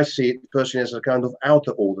 I see it personally as a kind of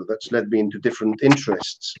outer order that's led me into different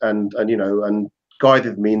interests and you know, and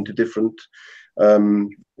guided me into different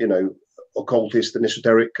you know, occultist and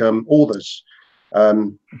esoteric orders,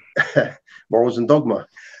 morals and dogma.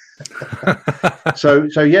 so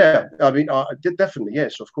yeah, I mean, definitely,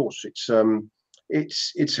 yes, of course, it's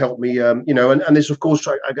helped me, you know, and this, of course,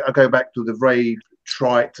 I go back to the very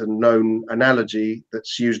trite and known analogy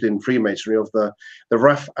that's used in Freemasonry of the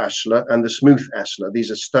rough ashlar and the smooth ashlar.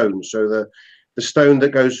 These are stones. So the stone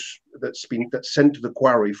that's sent to the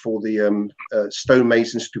quarry for the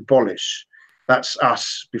stonemasons to polish. That's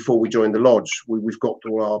us before we join the lodge. We've got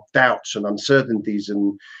all our doubts and uncertainties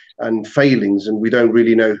and failings, and we don't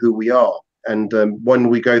really know who we are. And when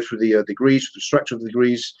we go through the degrees, the structure of the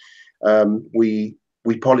degrees, we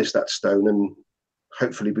polish that stone and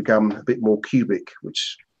hopefully become a bit more cubic,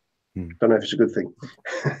 which I don't know if it's a good thing.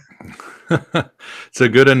 It's a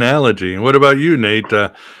good analogy. And what about you, Nate?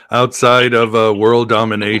 Outside of world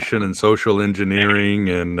domination and social engineering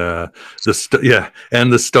and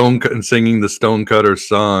singing the Stonecutter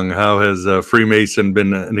song, how has Freemason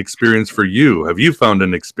been an experience for you? Have you found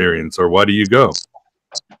an experience, or why do you go?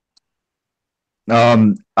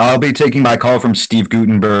 I'll be taking my call from Steve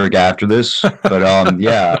Gutenberg after this, but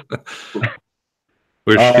yeah.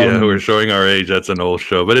 We're showing our age. That's an old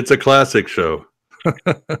show, but it's a classic show.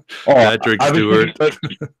 Patrick Stewart.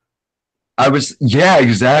 Yeah,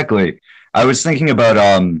 exactly. I was thinking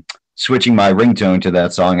about switching my ringtone to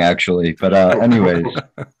that song, actually. But anyways,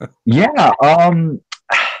 yeah.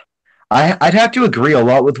 I'd have to agree a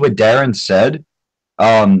lot with what Darren said.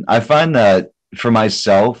 I find that for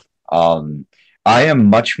myself, I am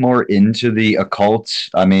much more into the occult.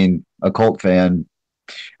 I mean, occult fan.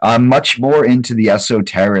 I'm much more into the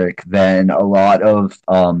esoteric than a lot of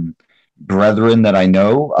brethren that I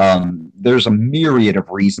know. There's a myriad of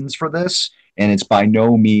reasons for this, and it's by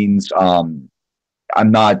no means I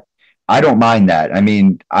don't mind that. I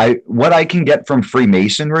mean, what I can get from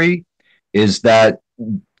Freemasonry is that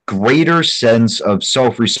greater sense of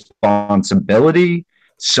self-responsibility,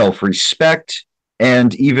 self-respect,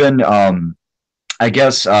 and even I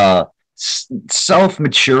guess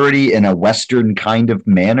self-maturity in a Western kind of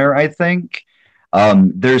manner, I think.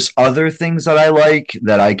 There's other things that I like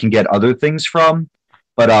that I can get other things from,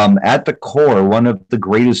 but at the core, one of the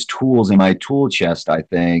greatest tools in my tool chest, I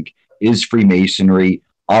think, is Freemasonry,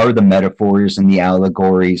 are the metaphors and the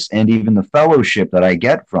allegories, and even the fellowship that I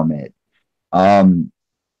get from it. I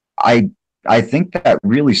think that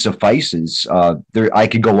really suffices. I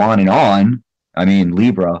could go on and on. I mean,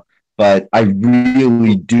 Libra. But I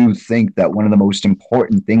really do think that one of the most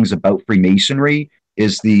important things about Freemasonry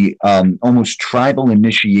is the almost tribal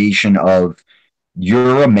initiation of,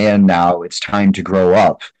 you're a man now, it's time to grow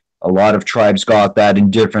up. A lot of tribes got that in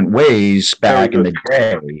different ways back in the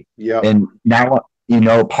day. Yeah. And now, you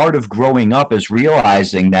know, part of growing up is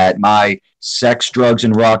realizing that my sex, drugs,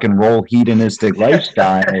 and rock and roll hedonistic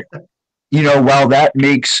lifestyle, you know, while that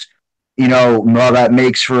makes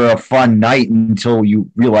for a fun night until you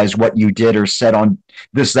realize what you did or said on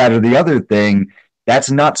this, that, or the other thing,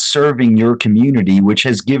 that's not serving your community, which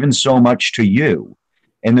has given so much to you.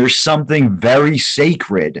 And there's something very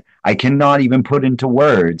sacred, I cannot even put into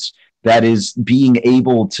words, that is being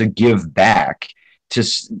able to give back.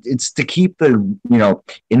 It's to keep the, you know,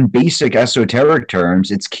 in basic esoteric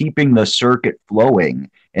terms, it's keeping the circuit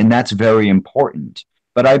flowing. And that's very important.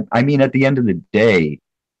 But I mean, at the end of the day,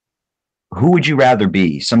 who would you rather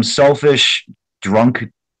be? Some selfish, drunk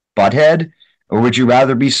butthead? Or would you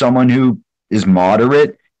rather be someone who is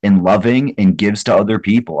moderate and loving and gives to other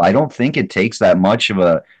people? I don't think it takes that much of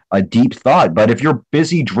a deep thought. But if you're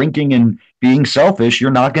busy drinking and being selfish,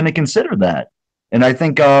 you're not going to consider that. And I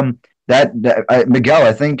think Miguel,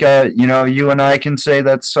 I think you know, you and I can say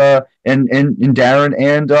that's and Darren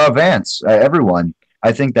and Vance, everyone.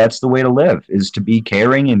 I think that's the way to live, is to be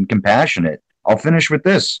caring and compassionate. I'll finish with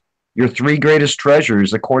this. Your three greatest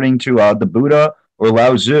treasures, according to the Buddha or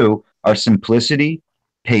Lao Tzu, are simplicity,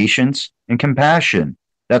 patience, and compassion.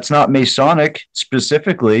 That's not Masonic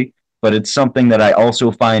specifically, but it's something that I also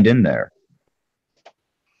find in there.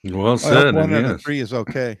 Well said. One out of three is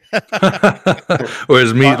okay. Or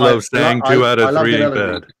as Meatloaf sang, 2 out of 3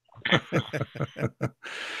 bad.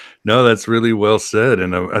 No, that's really well said,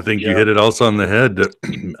 and I think you hit it also on the head.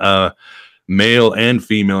 male and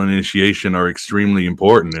female initiation are extremely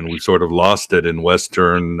important, and we've sort of lost it in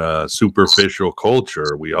Western superficial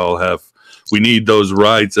culture. We need those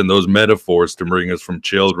rites and those metaphors to bring us from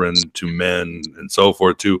children to men and so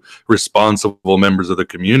forth to responsible members of the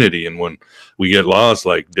community. And when we get lost,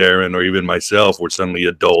 like Darren or even myself, we're suddenly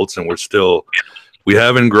adults and we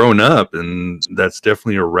haven't grown up, and that's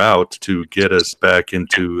definitely a route to get us back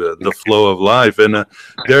into the flow of life. And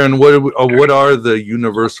Darren, what are the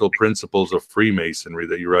universal principles of Freemasonry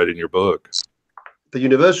that you write in your book? The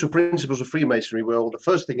universal principles of Freemasonry, well, the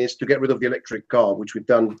first thing is to get rid of the electric car, which we've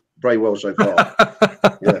done very well so far.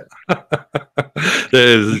 Yeah,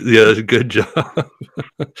 good job.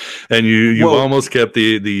 And you've almost kept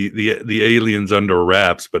the aliens under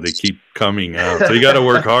wraps, but they keep coming out. So you got to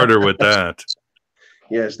work harder with that.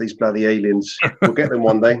 Yes, these bloody aliens. We'll get them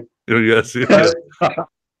one day. Yes.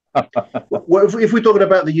 Well, if we're talking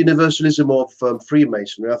about the universalism of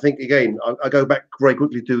Freemasonry, I think, again, I go back very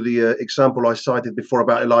quickly to the example I cited before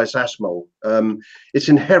about Elias Ashmole. It's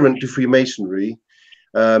inherent to Freemasonry,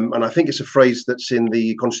 and I think it's a phrase that's in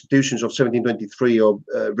the constitutions of 1723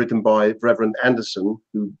 written by Reverend Anderson,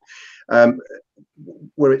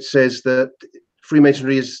 where it says that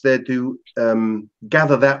Freemasonry is there to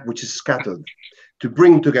gather that which is scattered, to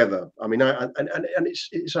bring together. I mean, and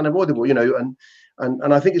it's unavoidable, you know,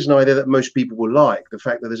 and I think it's an idea that most people will like, the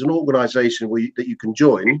fact that there's an organization that you can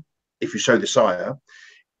join if you so desire,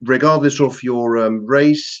 regardless of your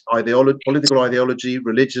race, political ideology,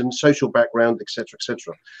 religion, social background, etc.,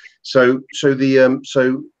 etc. So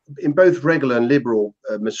in both regular and liberal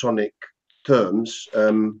Masonic terms,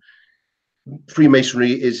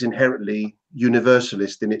 Freemasonry is inherently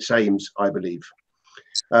universalist in its aims, I believe.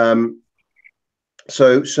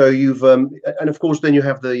 So you've and of course then you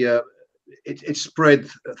have the it's spread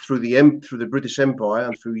through the British Empire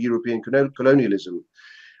and through European colonialism.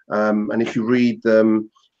 And if you read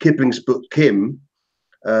Kipling's book Kim,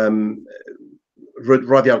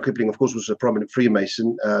 Rudyard Kipling, of course, was a prominent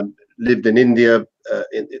Freemason, lived in India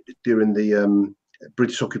during the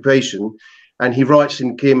British occupation, and he writes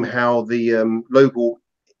in Kim how the local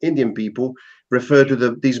Indian people refer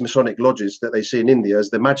to these Masonic lodges that they see in India as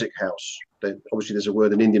the magic house. Obviously, there's a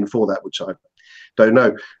word in Indian for that, which I don't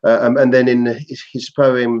know. And then in his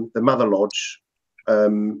poem, The Mother Lodge,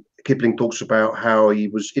 Kipling talks about how he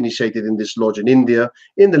was initiated in this lodge in India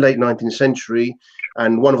in the late 19th century.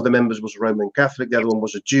 And one of the members was a Roman Catholic, the other one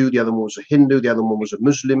was a Jew, the other one was a Hindu, the other one was a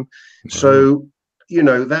Muslim. So, you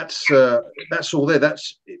know, that's all there.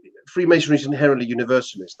 Freemasonry is inherently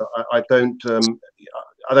universalist. I don't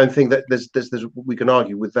think that there's we can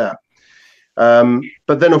argue with that.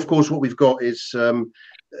 But then, of course, what we've got is,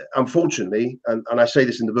 unfortunately, and I say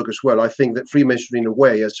this in the book as well, I think that Freemasonry in a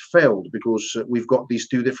way has failed because we've got these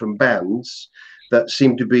two different bands that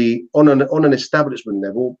seem to be on an establishment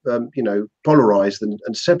level, you know, polarized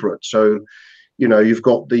and separate. So, you know, you've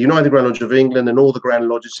got the United Grand Lodge of England and all the Grand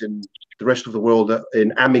Lodges in the rest of the world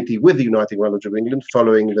in amity with the United Grand Lodge of England,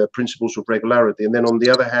 following the principles of regularity. And then on the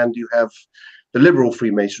other hand, you have the liberal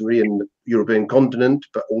Freemasonry in the European continent,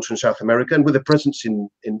 but also in South America, and with a presence in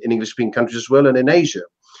English-speaking countries as well, and in Asia.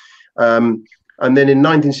 And then in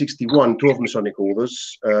 1961, 12 Masonic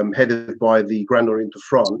orders, headed by the Grand Orient of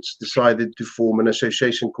France, decided to form an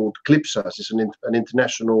association called CLIPSAS. It's an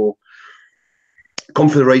international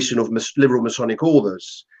confederation of liberal Masonic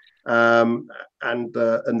orders, and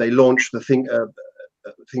they launched the thing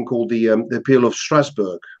called the Appeal of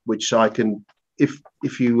Strasbourg, which I can, if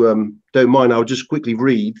you don't mind, I'll just quickly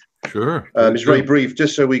read. Sure. It's very brief,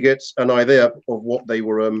 just so we get an idea of what they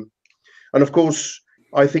were. And of course,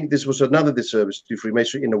 I think this was another disservice to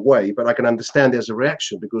Freemasonry in a way, but I can understand as a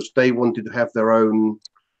reaction because they wanted to have their own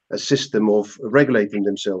system of regulating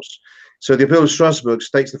themselves. So the Appeal of Strasbourg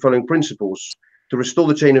states the following principles: to restore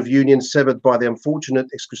the chain of union severed by the unfortunate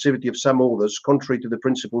exclusivity of some orders, contrary to the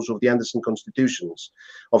principles of the Anderson Constitutions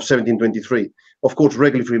of 1723. Of course,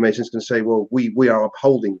 regular Freemasons can say, well, we are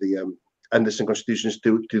upholding the Anderson Constitutions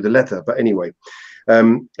to the letter. But anyway,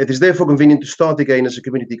 it is therefore convenient to start again as a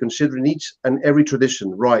community, considering each and every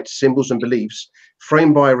tradition, rites, symbols, and beliefs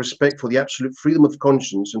framed by a respect for the absolute freedom of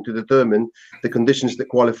conscience, and to determine the conditions that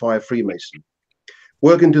qualify a Freemason.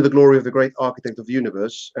 Working to the glory of the great architect of the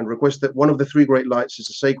universe, and request that one of the three great lights is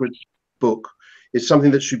a sacred book, is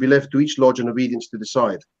something that should be left to each lodge in obedience to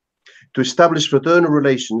decide. To establish fraternal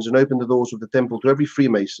relations and open the doors of the temple to every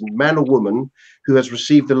Freemason, man or woman, who has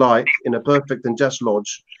received the light in a perfect and just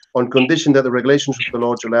lodge, on condition that the regulations of the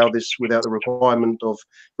lodge allow this without the requirement of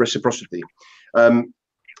reciprocity.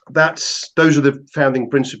 Those are the founding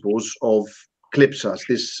principles of CLIPSAS,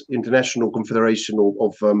 this international confederation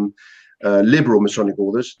of liberal Masonic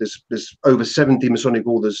orders. There's over 70 Masonic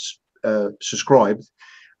orders subscribed.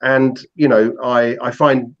 And, you know, I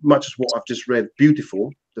find much as what I've just read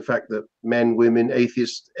beautiful, the fact that men, women,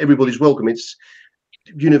 atheists, everybody's welcome. It's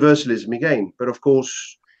universalism again. But of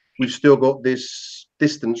course, we've still got this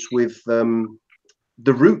distance with the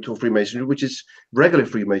root of Freemasonry, which is regular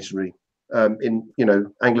Freemasonry, in, you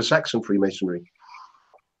know, Anglo-Saxon Freemasonry.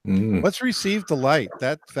 What's received the light?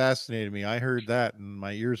 That fascinated me. I heard that and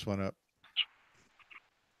my ears went up.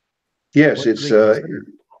 Yes, it's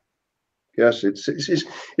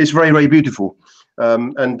very, very beautiful.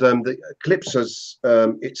 And the eclipse, as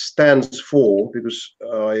it stands for, because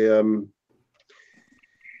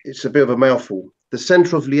it's a bit of a mouthful, the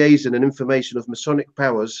Centre of Liaison and Information of Masonic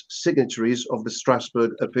Powers, signatories of the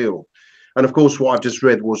Strasbourg Appeal. And of course, what I've just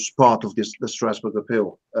read was part of the Strasbourg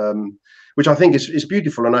Appeal, which I think is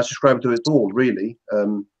beautiful, and I subscribe to it all, really.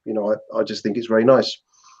 You know, I just think it's very nice.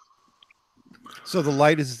 So the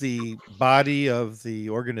light is the body of the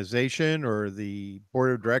organization or the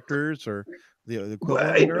board of directors or the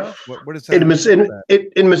equivalent? What is that?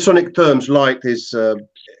 In Masonic terms, light is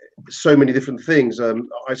so many different things.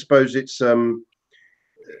 I suppose it's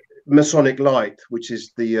Masonic light, which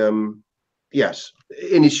is the yes,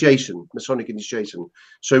 initiation, Masonic initiation.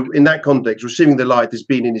 So in that context, receiving the light is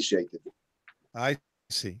being initiated. I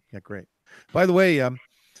see. Yeah, great. By the way,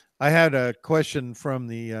 I had a question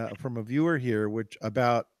from a viewer here, which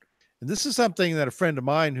about, and this is something that a friend of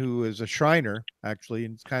mine who is a Shriner actually,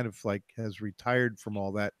 and it's kind of like has retired from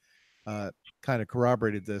all that, kind of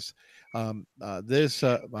corroborated this. This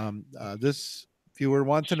viewer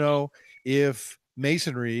wants to know if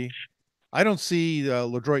Masonry, I don't see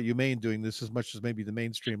Ledroit Humain doing this as much as maybe the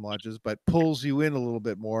mainstream lodges, but pulls you in a little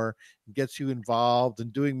bit more, gets you involved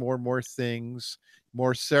and doing more and more things,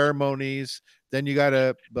 more ceremonies. Then you got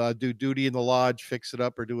to do duty in the lodge, fix it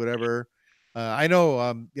up or do whatever. I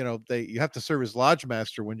know, you know, you have to serve as lodge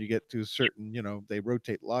master when you get to a certain, you know, they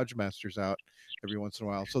rotate lodge masters out every once in a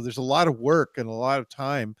while. So there's a lot of work and a lot of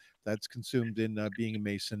time that's consumed in being a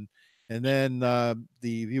Mason. And then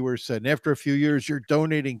the viewer said, and after a few years, you're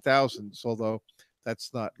donating thousands, although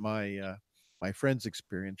that's not my my friend's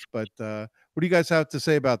experience. But what do you guys have to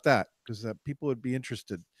say about that? Because people would be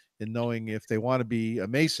interested in knowing if they want to be a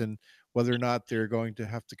Mason, whether or not they're going to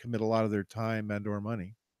have to commit a lot of their time and or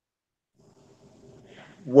money.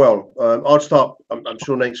 Well, I'll start. I'm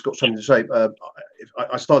sure Nate's got something to say.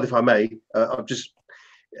 I start, if I may. I'll just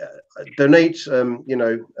donate. You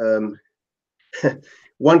know,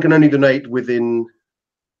 one can only donate within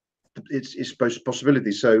its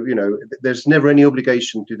possibilities. So, you know, there's never any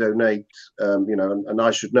obligation to donate. You know, and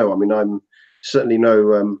I should know. I mean, I'm certainly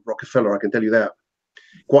no Rockefeller. I can tell you that.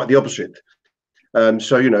 Quite the opposite.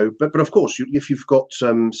 So, you know, but of course, if you've got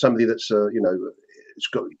somebody that's you know, it's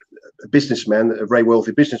got a businessman, a very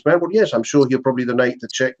wealthy businessman, well, yes, I'm sure he'll probably donate the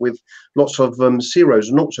check with lots of zeros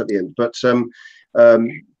and noughts at the end. But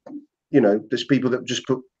you know, there's people that just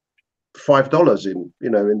put $5 in, you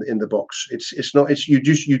know, in the box. It's not. It's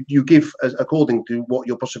you give according to what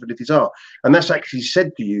your possibilities are, and that's actually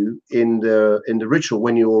said to you in the ritual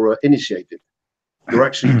when you're initiated. You're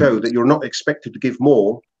actually told that you're not expected to give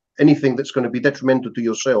more, anything that's going to be detrimental to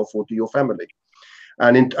yourself or to your family.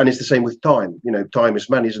 And it's the same with time. You know, time is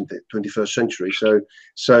money, isn't it? 21st century.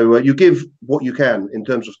 So you give what you can in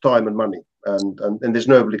terms of time and money, and there's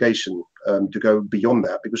no obligation to go beyond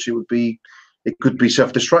that, because it could be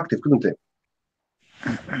self-destructive, couldn't it?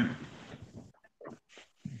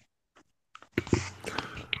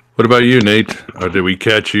 What about you, Nate? Or did we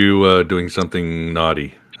catch you doing something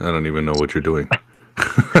naughty? I don't even know what you're doing.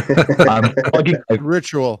 I'm plugging a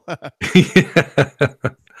ritual.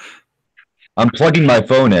 I'm plugging my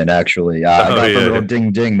phone in, actually. I got a little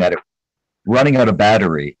ding ding that it's running out of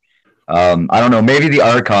battery. I don't know. Maybe the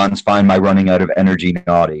Archons find my running out of energy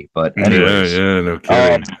naughty, but anyways. Yeah, no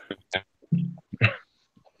kidding.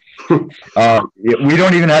 We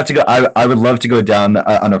don't even have to go. I would love to go down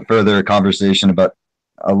on a further conversation about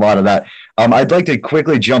a lot of that. I'd like to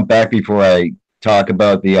quickly jump back before I talk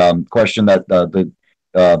about the question that the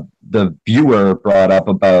viewer brought up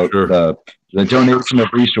about the donation of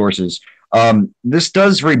resources. This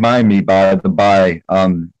does remind me, by the by,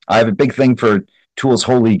 I have a big thing for Tools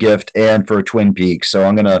Holy Gift and for Twin Peaks, so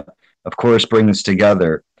I'm gonna, of course, bring this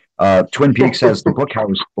together. Twin Peaks has the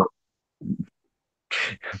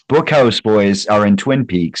Bookhouse Boys are in Twin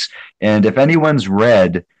Peaks, and if anyone's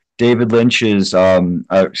read David Lynch's,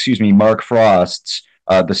 Mark Frost's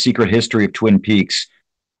The Secret History of Twin Peaks,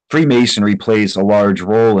 Freemasonry plays a large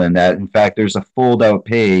role in that. In fact, there's a fold-out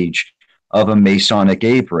page of a Masonic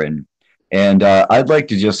apron. And I'd like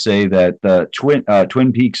to just say that the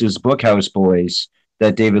Twin Peaks' Bookhouse Boys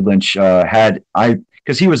that David Lynch had,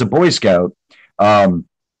 because he was a Boy Scout,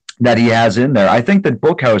 that he has in there. I think that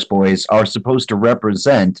Bookhouse Boys are supposed to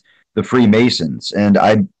represent the Freemasons, and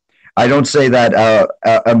I don't say that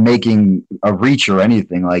I'm making a reach or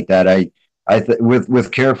anything like that.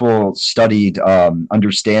 With careful studied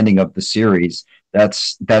understanding of the series,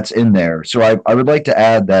 that's in there. So I would like to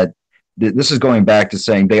add that this is going back to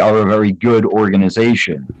saying they are a very good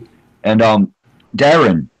organization. And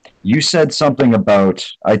Darren, you said something about,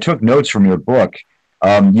 I took notes from your book.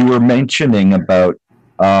 You were mentioning about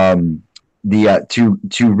to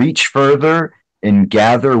reach further and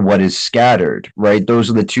gather what is scattered, right? Those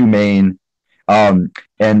are the two main,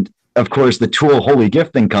 and of course the Tool Holy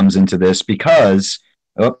Gifting comes into this because,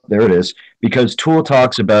 oh, there it is, because Tool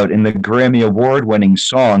talks about in the Grammy Award winning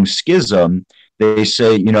song Schism, they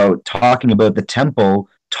say, you know, talking about the temple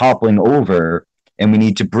toppling over, and we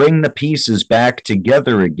need to bring the pieces back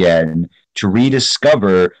together again to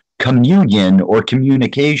rediscover communion or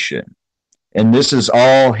communication. And this is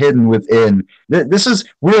all hidden within.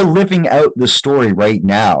 We're living out the story right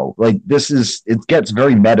now. Like it gets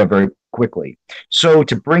very meta very quickly. So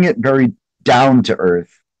to bring it very down to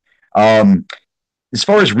earth, as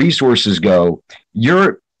far as resources go,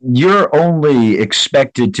 you're only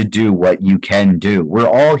expected to do what you can do. We're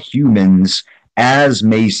all humans as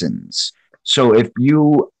Masons. So if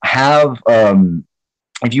you have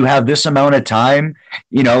this amount of time,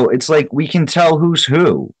 you know, it's like we can tell who's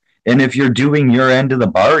who. And if you're doing your end of the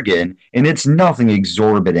bargain, and it's nothing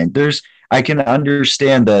exorbitant, I can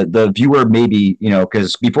understand the viewer maybe, you know,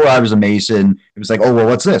 because before I was a Mason, it was like, oh, well,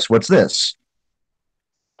 what's this? What's this?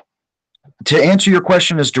 To answer your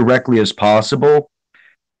question as directly as possible,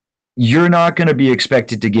 you're not going to be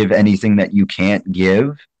expected to give anything that you can't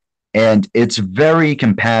give. And it's very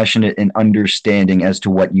compassionate and understanding as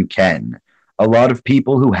to what you can. A lot of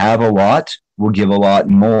people who have a lot will give a lot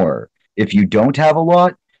more. If you don't have a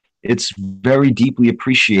lot, it's very deeply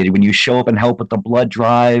appreciated when you show up and help with the blood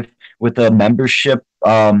drive, with a membership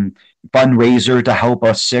fundraiser to help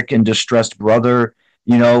a sick and distressed brother.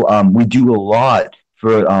 You know, we do a lot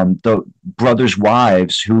for the brothers'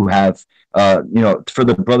 wives who have, you know, for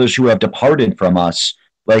the brothers who have departed from us.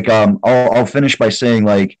 Like, I'll finish by saying,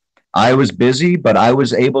 like, I was busy, but I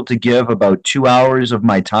was able to give about 2 hours of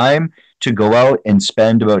my time to go out and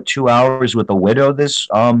spend about 2 hours with a widow this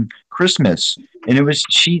Christmas. And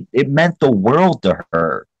it meant the world to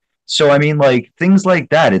her. So, I mean, like, things like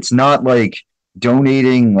that. It's not like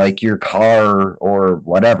donating like your car or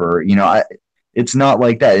whatever, you know, it's not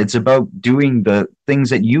like that. It's about doing the things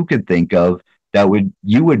that you could think of that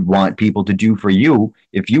you would want people to do for you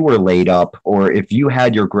if you were laid up or if you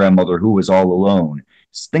had your grandmother who was all alone.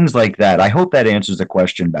 Things like that. I hope that answers the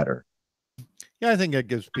question better. Yeah, I think that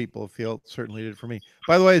gives people a feel. It certainly did for me.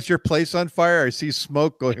 By the way, is your place on fire? I see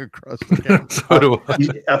smoke going across the camera. So do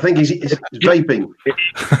I. I think he's vaping.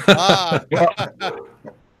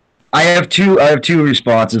 I have two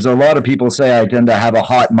responses. A lot of people say I tend to have a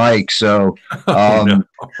hot mic, so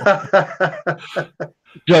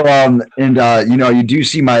you know, you do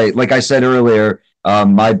see like I said earlier,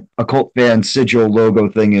 my Occult fan sigil logo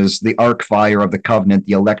thing is the arc fire of the Covenant,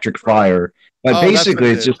 the electric fire. But basically,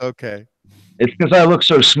 it's just okay. It's because I look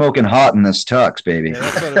so smoking hot in this tux, baby.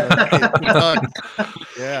 Yeah, that's what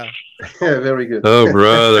yeah. Yeah, very good. Oh,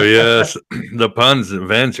 brother, yes. The puns,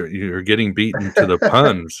 Vance, you're getting beaten to the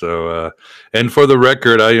puns. So, and for the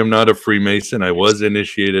record, I am not a Freemason. I was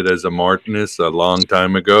initiated as a Martinist a long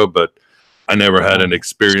time ago, but I never had an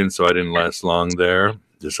experience, so I didn't last long there.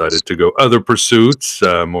 Decided to go other pursuits,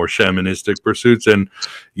 more shamanistic pursuits. And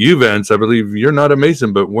you, Vance, I believe you're not a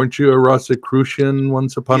Mason, but weren't you a Rosicrucian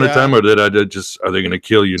once upon a time? Or are they going to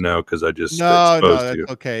kill you now because I just exposed you?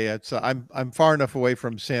 Okay. It's I'm far enough away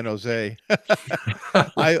from San Jose.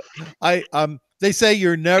 They say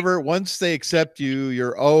you're never, once they accept you,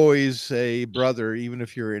 you're always a brother, even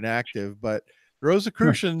if you're inactive. But the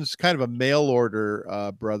Rosicrucian's kind of a mail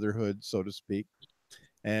order brotherhood, so to speak.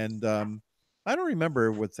 And I don't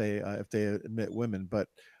remember what they if they admit women, but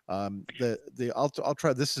I'll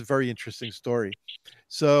try. This is a very interesting story.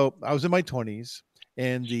 So I was in my 20s,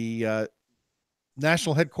 and the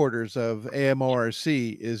national headquarters of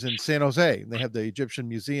AMORC is in San Jose. They have the Egyptian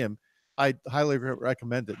Museum. I highly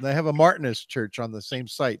recommend it. And they have a Martinist church on the same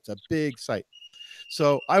site. It's a big site.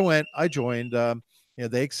 So I joined. You know,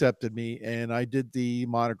 they accepted me, and I did the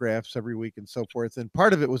monographs every week and so forth. And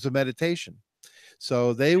part of it was a meditation.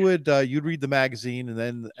 So they would, you'd read the magazine, and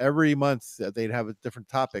then every month they'd have a different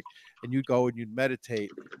topic, and you'd go and you'd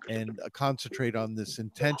meditate and concentrate on this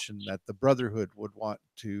intention that the Brotherhood would want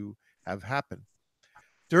to have happened.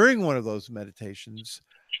 During one of those meditations,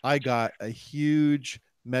 I got a huge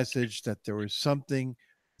message that there was something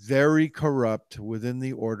very corrupt within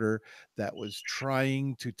the order that was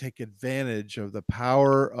trying to take advantage of the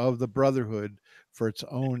power of the Brotherhood for its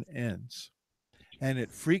own ends. And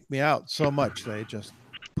it freaked me out so much that I just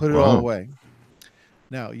put it all away.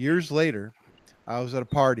 Now, years later, I was at a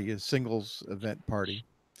party, a singles event party.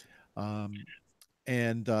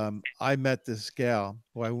 And I met this gal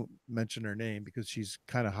who I won't mention her name because she's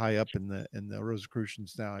kind of high up in the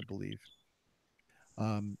Rosicrucians now, I believe.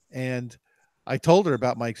 And I told her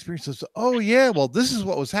about my experiences. Oh yeah, well, this is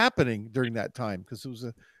what was happening during that time, because it was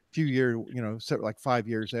a few years, like 5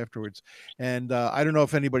 years afterwards. And I don't know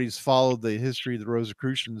if anybody's followed the history of the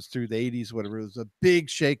Rosicrucians through the 80s, whatever. It was a big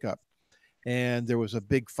shakeup. And there was a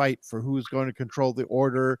big fight for who was going to control the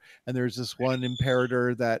order. And there's this one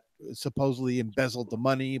imperator that supposedly embezzled the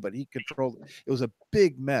money, but he controlled it. It was a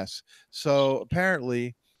big mess. So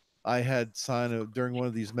apparently I had during one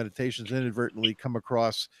of these meditations inadvertently come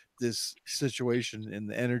across this situation in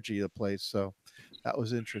the energy of the place. So that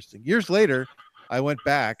was interesting. Years later, I went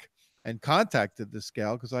back and contacted this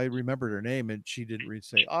gal because I remembered her name, and she didn't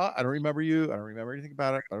say, I don't remember you. I don't remember anything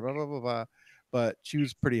about it. Blah, blah, blah, blah, blah. But she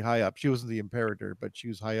was pretty high up. She wasn't the imperator, but she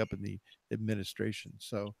was high up in the administration.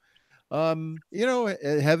 So,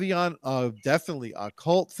 heavy on definitely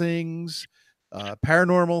occult things,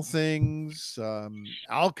 paranormal things,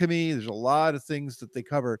 alchemy. There's a lot of things that they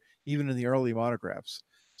cover, even in the early monographs.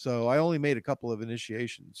 So I only made a couple of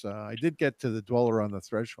initiations. I did get to the Dweller on the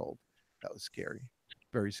Threshold. That was scary,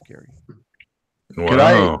 very scary. Wow. Could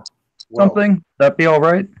I something? That'd be all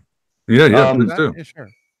right? Yeah, please do. Yeah, sure.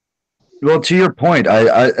 Well, to your point,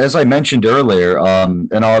 I as I mentioned earlier,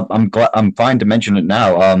 and I'm fine to mention it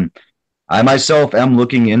now. I myself am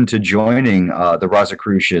looking into joining the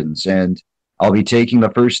Rosicrucians, and I'll be taking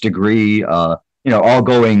the first degree. All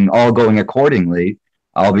going accordingly.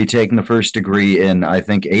 I'll be taking the first degree in, I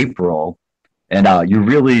think, April, and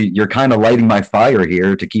you're kind of lighting my fire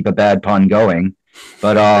here to keep a bad pun going,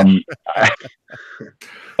 but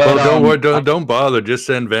Well, don't bother. Just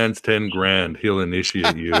send Vance 10 grand. He'll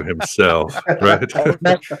initiate you himself, right?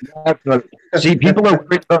 See, people are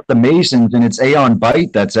worried about the Masons, and it's Aeon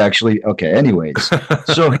Bite. That's actually okay. Anyways,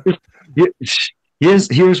 so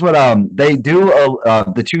here's what they do.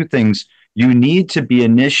 The two things: you need to be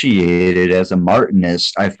initiated as a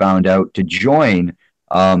Martinist. I found out to join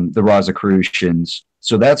the Rosicrucians.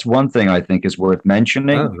 So that's one thing I think is worth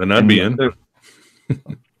mentioning. Oh, then I'd be in.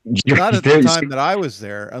 Not at the time that I was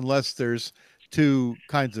there, unless there's two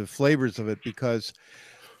kinds of flavors of it, because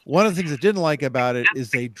one of the things I didn't like about it is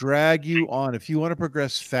they drag you on. If you want to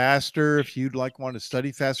progress faster, if you'd want to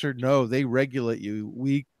study faster, no, they regulate you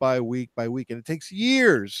week by week by week. And it takes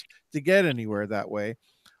years to get anywhere that way.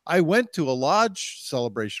 I went to a lodge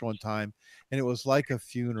celebration one time, and it was like a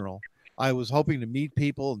funeral. I was hoping to meet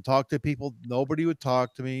people and talk to people. Nobody would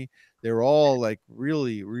talk to me. They were all like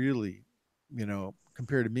really, really,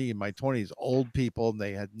 compared to me in my 20s, old people, and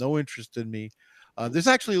they had no interest in me. There's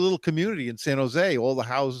actually a little community in San Jose. All the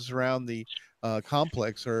houses around the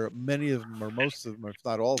complex, many of them, or most of them, if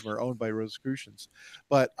not all of them, are owned by Rosicrucians.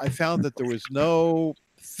 But I found that there was no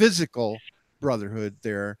physical brotherhood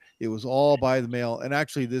there. It was all by the mail. And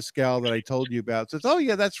actually, this gal that I told you about says, "Oh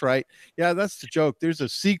yeah, that's right. Yeah, that's the joke. There's a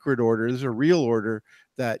secret order. There's a real order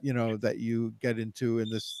that that you get into,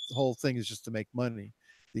 and this whole thing is just to make money."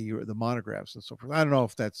 The monographs and so forth. I don't know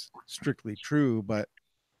if that's strictly true, but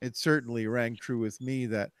it certainly rang true with me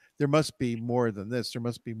that there must be more than this. There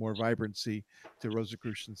must be more vibrancy to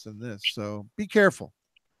Rosicrucians than this. So be careful.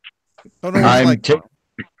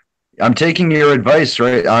 I'm taking your advice,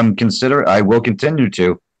 right? I will continue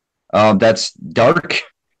to. That's dark,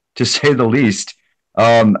 to say the least.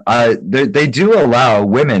 They do allow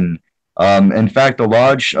women. In fact, the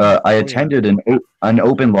lodge, I attended an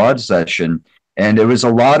open lodge session. And it was a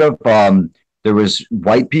lot of, there was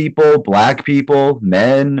white people, black people,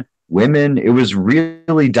 men, women. It was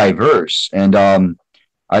really diverse. And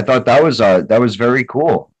I thought that was very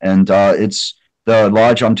cool. And it's the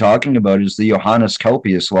lodge I'm talking about is the Johannes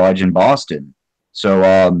Kelpius Lodge in Boston. So,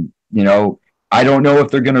 I don't know if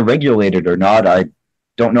they're going to regulate it or not. I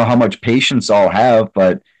don't know how much patience I'll have,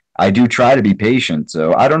 but I do try to be patient.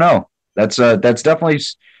 So I don't know. That's definitely,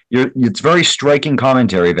 it's very striking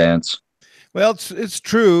commentary, Vance. Well, it's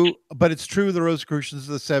true, but it's true the Rosicrucians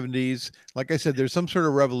of the 70s. Like I said, there's some sort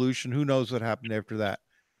of revolution. Who knows what happened after that?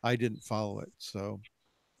 I didn't follow it. So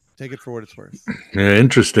take it for what it's worth. Yeah,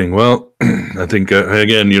 interesting. Well, I think,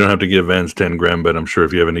 again, you don't have to give Vance 10 grand, but I'm sure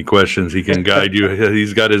if you have any questions, he can guide you.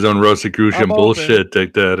 He's got his own Rosicrucian bullshit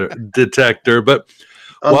detector. But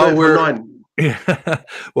while we're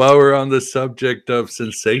while we're on the subject of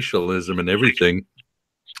sensationalism and everything,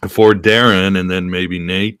 for Darren and then maybe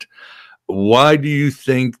Nate, why do you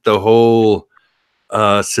think the whole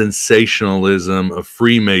sensationalism of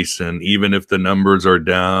Freemason, even if the numbers are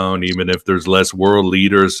down, even if there's less world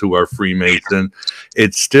leaders who are Freemason,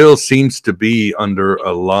 it still seems to be under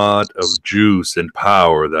a lot of juice and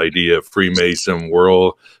power, the idea of Freemason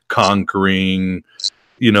world conquering,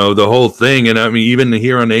 you know, the whole thing. And I mean, even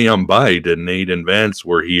here on Aeon Byte, and Nate and Vance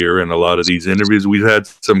were here, and a lot of these interviews, we've had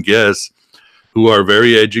some guests who are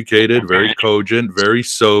very educated, very cogent, very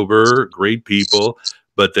sober, great people,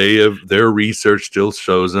 but their research still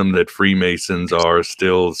shows them that Freemasons are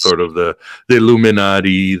still sort of the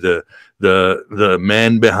Illuminati, the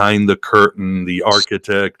man behind the curtain, the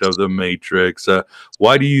architect of the matrix.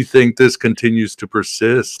 Why do you think this continues to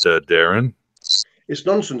persist, Darren? It's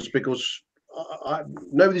nonsense, because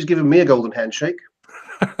nobody's given me a golden handshake.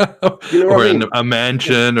 You know, or a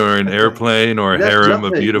mansion, or an airplane, or a harem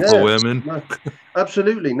of beautiful women. No,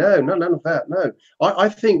 absolutely none of that. No, I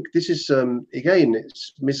think this is again,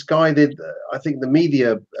 it's misguided. I think the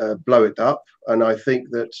media blow it up, and I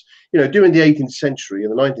think that, you know, during the 18th century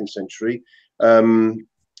and the 19th century,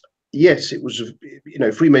 yes, it was, you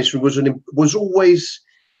know, Freemasonry was always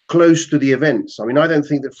close to the events. I mean, I don't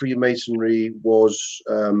think that Freemasonry was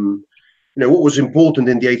you know, what was important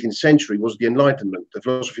in the 18th century was the Enlightenment, the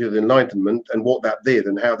philosophy of the Enlightenment, and what that did,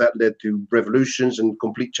 and how that led to revolutions and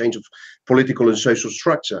complete change of political and social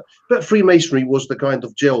structure. But Freemasonry was the kind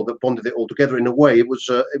of gel that bonded it all together. In a way, it was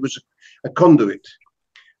a conduit.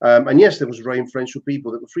 And yes, there was very influential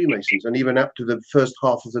people that were Freemasons, and even up to the first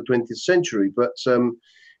half of the 20th century. But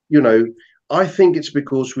you know, I think it's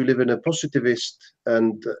because we live in a positivist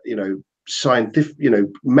and you know, scientific, you know,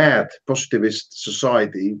 mad positivist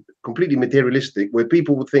society, completely materialistic, where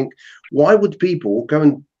people would think, why would people go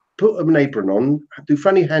and put an apron on, do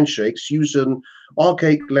funny handshakes, use an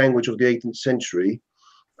archaic language of the 18th century,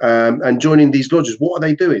 and join in these lodges? What are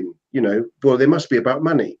they doing? You know, well, they must be about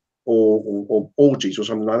money or orgies or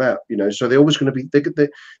something like that. You know, so they're always going to be.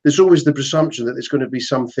 There's always the presumption that there's going to be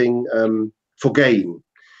something for gain.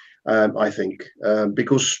 I think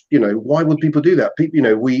because, you know, why would people do that? People, you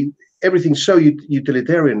know, everything's so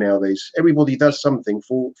utilitarian nowadays. Everybody does something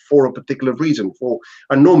for a particular reason.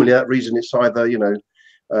 And normally that reason is either, you know,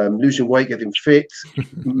 losing weight, getting fit,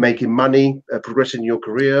 making money, progressing in your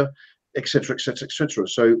career, etc., etc., etc.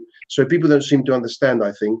 So people don't seem to understand.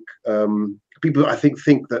 I think people,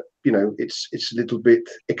 think that, you know, it's a little bit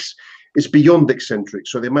it's beyond eccentric.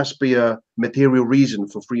 So there must be a material reason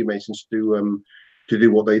for Freemasons to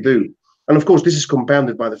do what they do. And of course, this is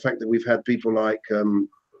compounded by the fact that we've had people like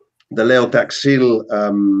the Leo Taxil,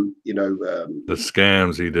 you know, the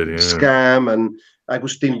scams he did, scam, and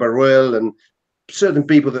Agustin Baruel, and certain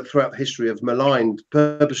people that throughout history have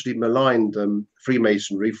purposely maligned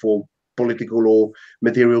Freemasonry for political or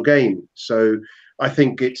material gain. So I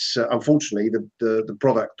think it's unfortunately the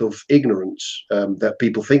product of ignorance, that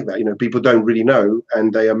people think that, you know, people don't really know,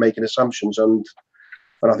 and they are making assumptions, and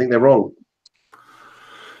I think they're wrong.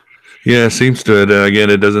 Yeah, it seems to. Again,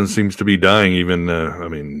 it doesn't seem to be dying. Even, I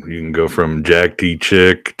mean, you can go from Jack T.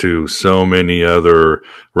 Chick to so many other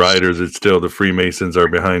writers. It's still the Freemasons are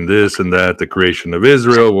behind this and that, the creation of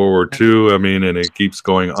Israel, World War II. I mean, and it keeps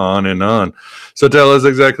going on and on. So tell us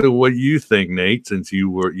exactly what you think, Nate, since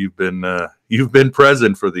you've been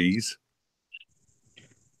present for these.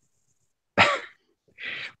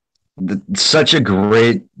 Such a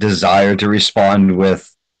great desire to respond with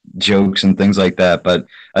jokes and things like that, but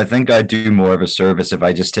I think I do more of a service if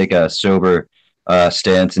I just take a sober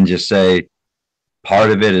stance and just say part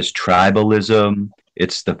of it is tribalism.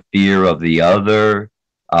 It's the fear of the other.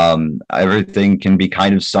 Everything can be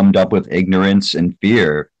kind of summed up with ignorance and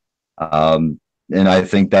fear, and I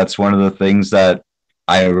think that's one of the things that,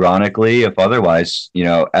 ironically, if otherwise, you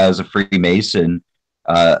know, as a Freemason,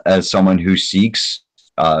 as someone who seeks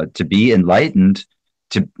to be enlightened,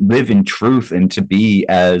 to live in truth, and to be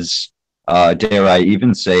as, dare I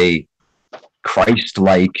even say,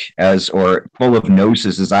 Christ-like as, or full of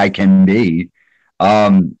gnosis as I can be,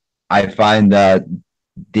 I find that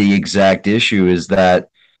the exact issue is that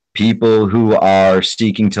people who are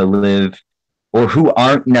seeking to live, or who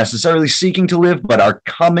aren't necessarily seeking to live, but are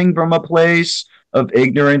coming from a place of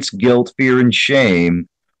ignorance, guilt, fear, and shame,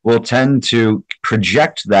 will tend to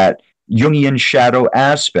project that Jungian shadow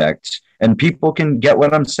aspect. And people can get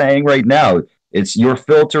what I'm saying right now. It's your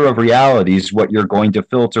filter of reality is what you're going to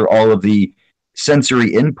filter all of the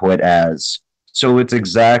sensory input as. So it's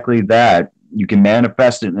exactly that. You can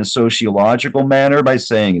manifest it in a sociological manner by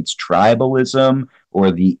saying it's tribalism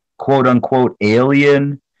or the quote unquote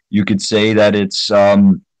alien. You could say that it's,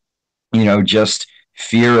 just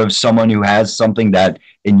fear of someone who has something that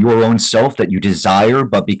in your own self that you desire,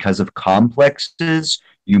 but because of complexes,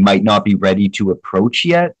 you might not be ready to approach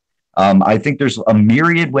yet. I think there's a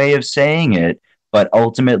myriad way of saying it, but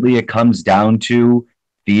ultimately it comes down to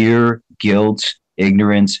fear, guilt,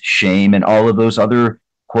 ignorance, shame, and all of those other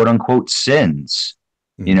quote unquote sins.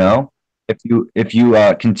 Mm-hmm. If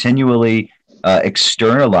you continually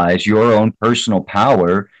externalize your own personal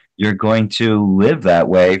power, you're going to live that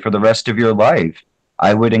way for the rest of your life.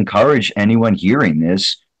 I would encourage anyone hearing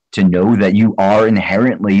this to know that you are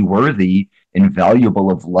inherently worthy and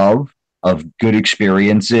valuable of love, of good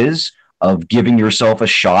experiences, of giving yourself a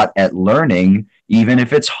shot at learning, even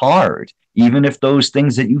if it's hard, even if those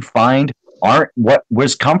things that you find aren't what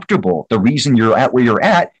was comfortable. The reason you're at where you're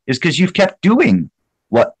at is because you've kept doing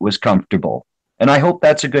what was comfortable. And I hope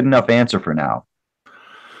that's a good enough answer for now.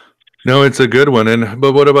 No, it's a good one.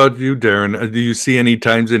 But what about you, Darren? Do you see any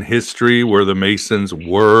times in history where the Masons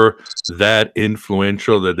were that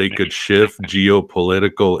influential that they could shift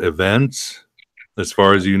geopolitical events, as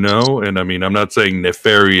far as you know? And I mean, I'm not saying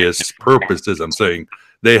nefarious purposes. I'm saying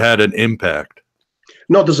they had an impact.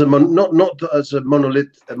 Not as a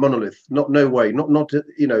monolith. Not no way. Not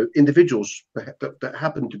individuals that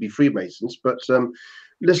happen to be Freemasons. But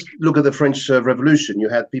let's look at the French Revolution. You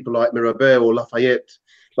had people like Mirabeau or Lafayette.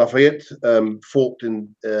 Lafayette fought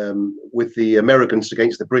with the Americans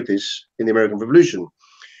against the British in the American Revolution.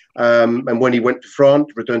 And when he went to France,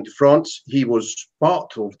 returned to France, he was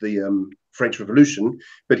part of the French Revolution,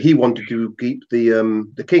 but he wanted to keep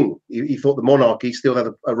the king. He thought the monarchy still had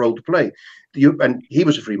a role to play. And he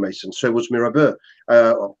was a Freemason, so was Mirabeau.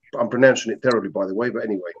 I'm pronouncing it terribly, by the way, but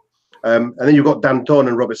anyway. And then you've got Danton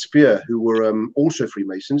and Robespierre, who were also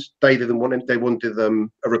Freemasons. They didn't want they wanted a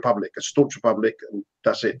republic, a staunch republic, and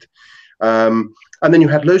that's it. And then you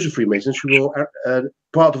had loads of Freemasons who were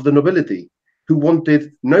part of the nobility, who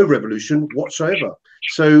wanted no revolution whatsoever.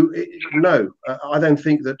 So no, I don't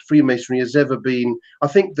think that Freemasonry has ever been. I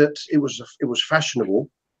think that it was fashionable,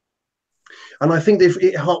 and I think if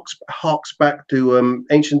it harks back to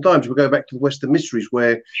ancient times. We go back to the Western mysteries,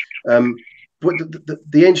 where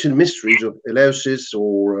the ancient mysteries of Eleusis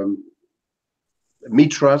or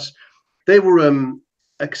Mitras, they were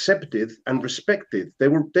accepted and respected. They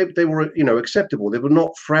were acceptable. They were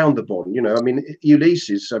not frowned upon. I mean,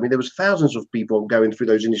 Ulysses. I mean, there was thousands of people going through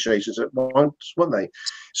those initiations at once, weren't they?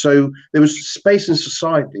 So there was space in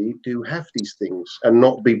society to have these things and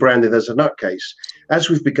not be branded as a nutcase.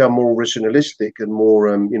 As we've become more rationalistic and more,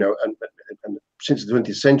 and since the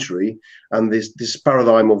 20th century, and this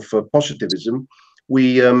paradigm of positivism,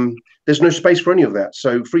 there's no space for any of that.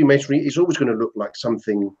 So Freemasonry is always going to look like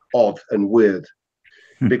something odd and weird,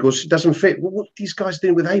 because it doesn't fit. What these guys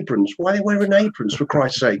doing with aprons? Why are they wearing aprons, for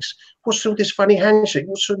Christ's sakes? What's all this funny handshake?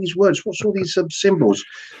 What's all these words? What's all these symbols?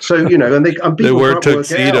 So and they wear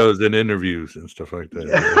tuxedos in interviews and stuff like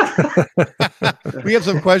that. We have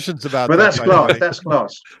some questions about but that. That's class. That's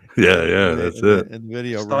class. Yeah, that's it. In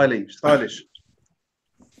video, stylish.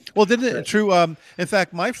 Well, didn't it true? In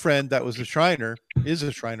fact, my friend that was a Shriner, is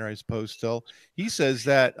a Shriner, I suppose, still. He says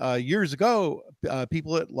that years ago,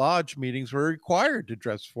 people at lodge meetings were required to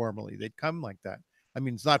dress formally. They'd come like that. I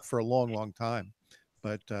mean, it's not for a long, long time,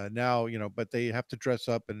 but now, but they have to dress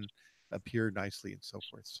up and appear nicely and so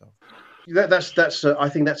forth. So that's I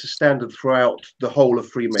think that's a standard throughout the whole of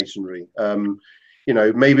Freemasonry.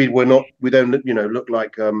 Maybe we don't look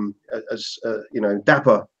like as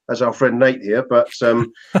dapper as our friend Nate here, but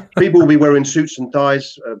people will be wearing suits and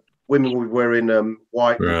ties. Women will be wearing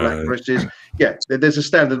white and black dresses. Yeah, there's a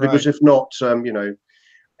standard, because if not,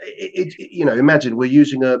 imagine we're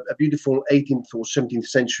using a beautiful 18th or 17th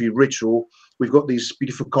century ritual. We've got these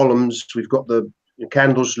beautiful columns. We've got the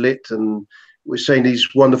candles lit, and we're saying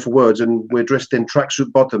these wonderful words, and we're dressed in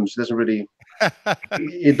tracksuit bottoms.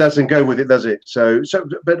 It doesn't go with it, does it?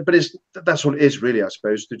 But that's what it is, really, I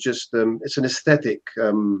suppose. To just it's an aesthetic,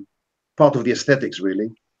 part of the aesthetics,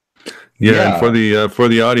 really. Yeah. And for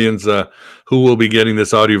the audience who will be getting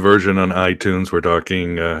this audio version on iTunes, we're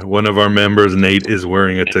talking one of our members, Nate, is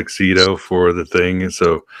wearing a tuxedo for the thing,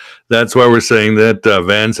 so that's why we're saying that.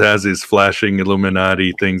 Vance has his flashing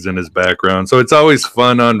Illuminati things in his background, so it's always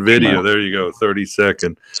fun on video. There you go,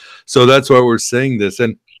 30-second. So that's why we're saying this,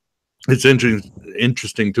 and it's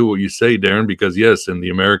interesting too what you say, Darren, because yes, in the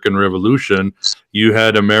American Revolution, you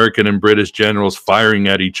had American and British generals firing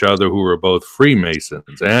at each other who were both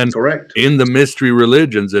Freemasons. And correct. In the mystery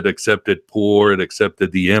religions, it accepted poor, it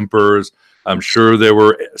accepted the emperors. I'm sure there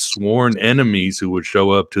were sworn enemies who would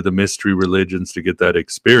show up to the mystery religions to get that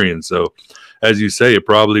experience. So, as you say, it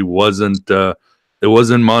probably wasn't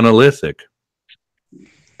monolithic.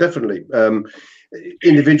 Definitely.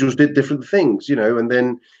 Individuals did different things, you know, and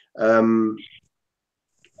then,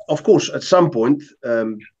 of course, at some point,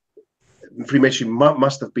 Freemasonry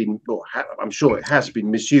must have been, well, I'm sure it has been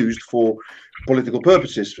misused for political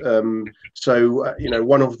purposes. You know,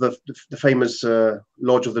 one of the famous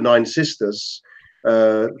Lodge of the Nine Sisters,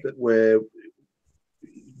 where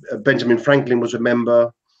Benjamin Franklin was a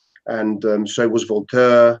member, and so was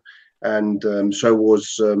Voltaire, and so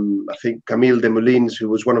was, I think, Camille Desmoulins, who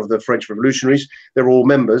was one of the French revolutionaries. They're all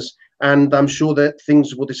members, and I'm sure that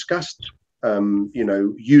things were discussed, you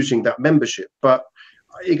know, using that membership. But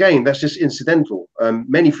again, that's just incidental.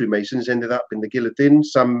 Many Freemasons ended up in the guillotine.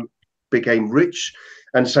 Some became rich,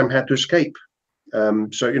 and some had to escape.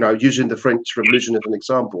 So, you know, using the French Revolution as an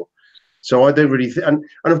example. So I don't really and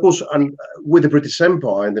of course, with the British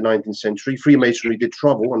Empire in the 19th century, Freemasonry did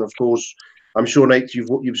trouble. And of course, I'm sure, Nate,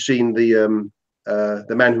 you've seen the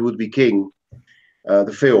Man Who Would Be King,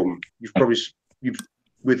 the film. You've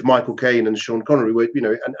with Michael Caine and Sean Connery, where, you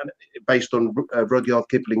know, and based on Rudyard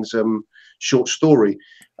Kipling's short story,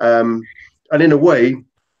 and in a way,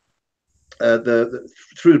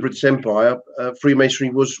 through the British Empire,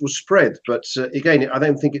 Freemasonry was spread. But again, I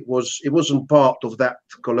don't think it wasn't part of that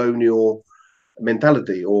colonial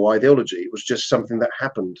mentality or ideology. It was just something that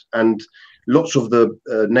happened, and lots of the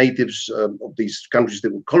natives of these countries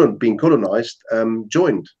that were being colonized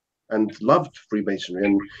joined and loved Freemasonry.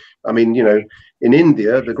 And I mean, you know, in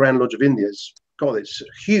India, the Grand Lodge of India is, God, it's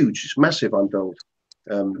huge, it's massive, I'm told,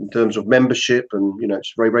 in terms of membership, and, you know,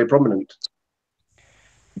 it's very, very prominent.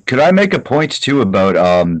 Could I make a point too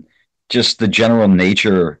about just the general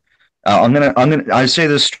nature? I say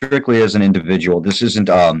this strictly as an individual. This isn't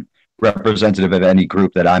representative of any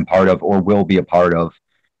group that I'm part of or will be a part of,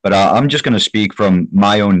 but I'm just going to speak from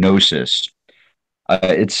my own gnosis.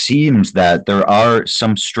 It seems that there are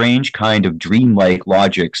some strange kind of dreamlike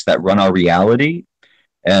logics that run our reality,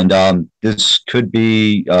 and this could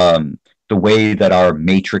be the way that our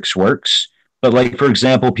matrix works. But, like, for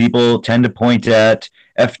example, people tend to point at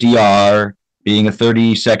FDR being a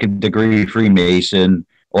 32nd degree Freemason,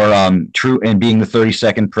 or and being the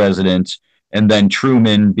 32nd president, and then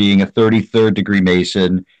Truman being a 33rd degree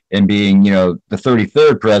Mason and being, you know, the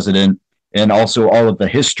 33rd president, and also all of the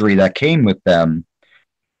history that came with them.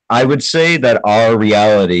 I would say that our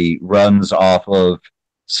reality runs off of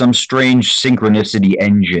some strange synchronicity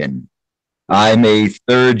engine. I'm a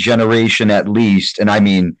third generation at least, and I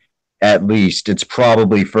mean at least, it's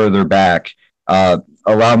probably further back.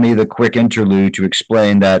 Allow me the quick interlude to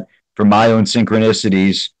explain that for my own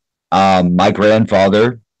synchronicities, my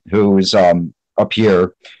grandfather, who is up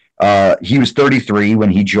here, he was 33 when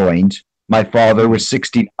he joined. My father was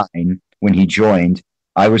 69 when he joined.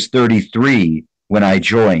 I was 33 when I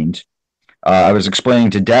joined. I was explaining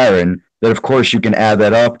to Darren that, of course, you can add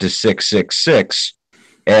that up to 666.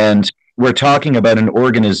 And we're talking about an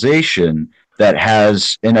organization that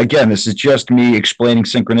has, and again, this is just me explaining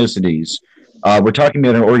synchronicities. We're talking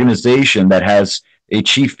about an organization that has a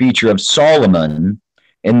chief feature of Solomon.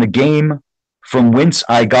 In the game from whence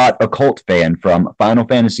I got Occult fan from, Final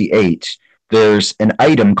Fantasy VIII, there's an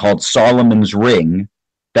item called Solomon's Ring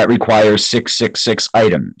that requires 666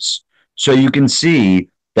 items. So you can see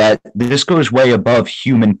that this goes way above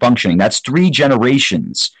human functioning. That's 3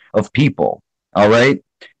 generations of people, all right?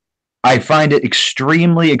 I find it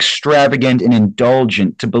extremely extravagant and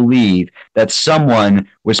indulgent to believe that someone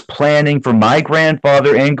was planning for my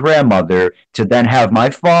grandfather and grandmother to then have my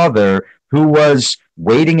father, who was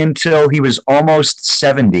waiting until he was almost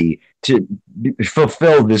 70 to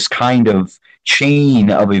fulfill this kind of chain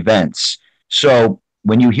of events. So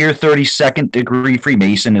when you hear 32nd degree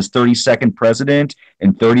Freemason is 32nd president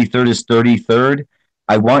and 33rd is 33rd,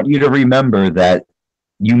 I want you to remember that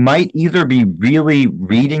you might either be really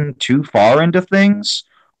reading too far into things,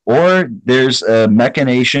 or there's a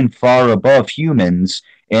machination far above humans,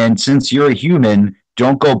 and since you're a human,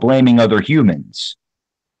 don't go blaming other humans.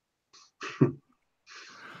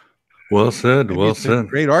 Well said, well said.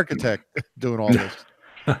 Great architect doing all this.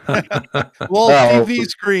 Well, TV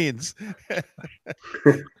screens.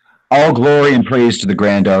 All glory and praise to the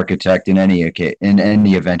grand architect in any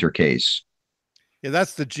event or case. Yeah,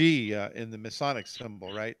 that's the G in the Masonic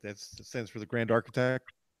symbol, right? That stands for the Grand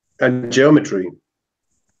Architect. And geometry.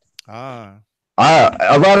 A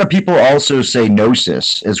lot of people also say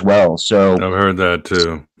gnosis as well. So I've heard that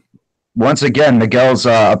too. Once again, Miguel's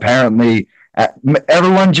apparently.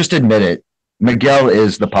 Everyone just admit it. Miguel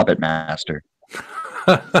is the puppet master.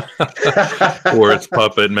 Or it's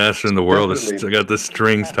puppet master in the world. I got the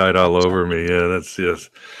strings tied all over me. Yeah, that's yes.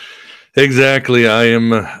 Exactly. I am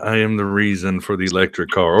the reason for the electric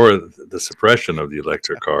car, or the suppression of the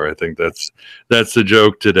electric car. I think that's the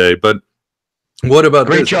joke today. But what about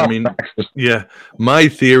Great this? job. I mean, yeah, my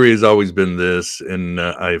theory has always been this, and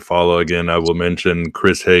I follow again. I will mention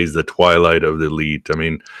Chris Hayes, The Twilight of the Elite. I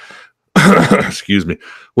mean, excuse me.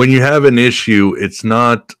 When you have an issue, it's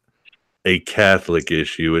not a Catholic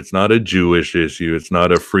issue. It's not a Jewish issue. It's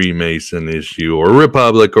not a Freemason issue, or a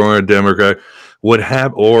Republic, or a Democrat.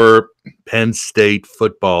 Or Penn State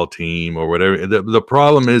football team, or whatever. The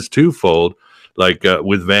problem is twofold. Like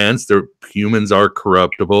with Vance, humans are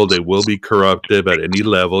corruptible. They will be corrupted at any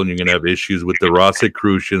level, and you're going to have issues with the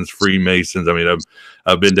Rosicrucians, Freemasons. I mean,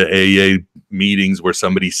 I've been to AA meetings where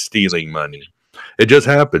somebody's stealing money. It just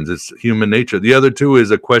happens. It's human nature. The other two is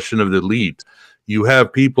a question of the elite. You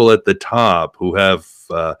have people at the top who have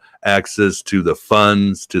access to the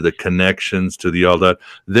funds, to the connections, to the all that.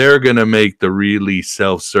 They're going to make the really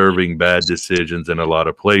self-serving bad decisions in a lot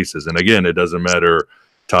of places. And again, it doesn't matter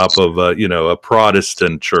top of a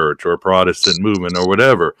Protestant church or a Protestant movement or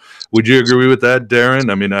whatever. Would you agree with that, Darren?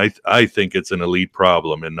 I mean, I think it's an elite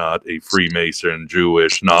problem and not a Freemason,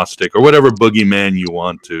 Jewish, Gnostic, or whatever boogeyman you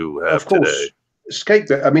want to have today.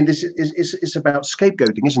 Scapegoat. I mean, this is about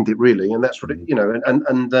scapegoating, isn't it? Really, and that's what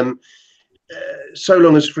it, so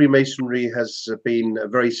long as Freemasonry has been a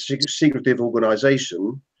very secretive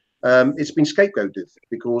organization, it's been scapegoated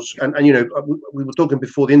because, and we were talking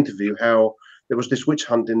before the interview how there was this witch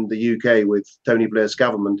hunt in the UK with Tony Blair's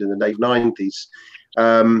government in the late 90s.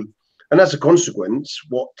 And as a consequence,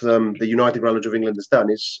 what the United Grand Lodge of England has done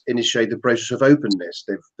is initiate the process of openness.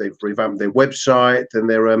 They've revamped their website,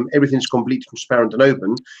 and everything's completely transparent and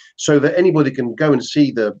open, so that anybody can go and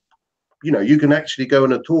see you can actually go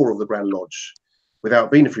on a tour of the Grand Lodge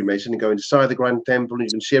without being a Freemason and go inside the Grand Temple, and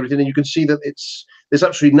you can see everything, and you can see that there's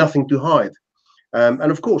absolutely nothing to hide.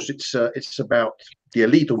 And of course, it's about the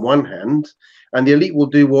elite on one hand, and the elite will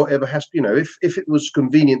do whatever has to, if it was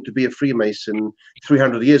convenient to be a Freemason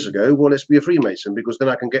 300 years ago, well, let's be a Freemason, because then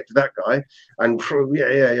I can get to that guy and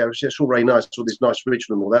it's all very nice, all this nice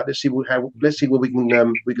ritual and all that. Let's see what we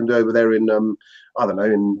can do over there in I don't know,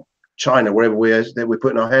 in China, wherever we're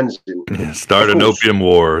putting our hands in. Yeah, start an opium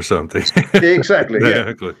war or something. Exactly. Yeah.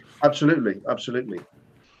 Exactly. Absolutely.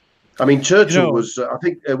 I mean, Churchill was, I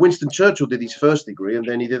think Winston Churchill did his first degree and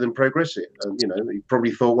then he didn't progress it. He probably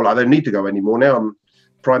thought, well, I don't need to go anymore. Now I'm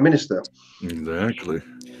Prime Minister. Exactly.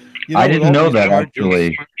 I didn't know that,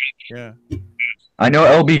 actually. Yeah. I know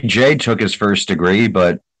LBJ took his first degree,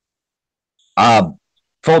 but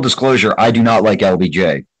full disclosure, I do not like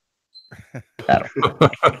LBJ. I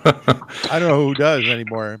don't know who does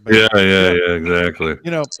anymore. But yeah, exactly.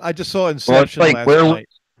 I just saw Inception last night.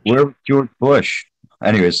 Where George Bush?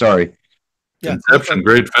 Anyway, sorry. Yeah. Inception,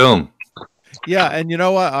 great film. Yeah, and you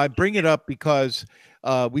know what? I bring it up because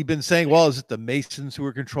we've been saying, well, is it the Masons who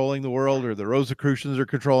are controlling the world, or the Rosicrucians are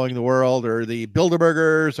controlling the world, or the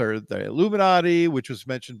Bilderbergers, or the Illuminati, which was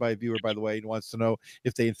mentioned by a viewer, by the way, and wants to know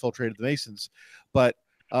if they infiltrated the Masons. But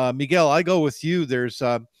Miguel, I go with you. There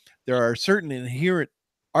are certain inherent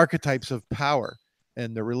archetypes of power,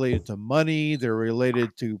 and they're related to money. They're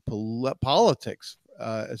related to politics,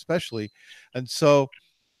 especially. And so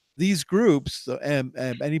these groups, and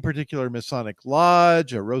any particular Masonic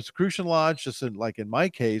lodge, a Rosicrucian lodge, just like in my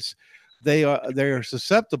case, they are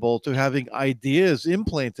susceptible to having ideas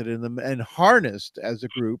implanted in them and harnessed as a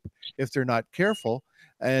group if they're not careful.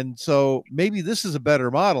 And so maybe this is a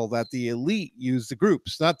better model, that the elite use the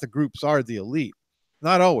groups, not the groups are the elite.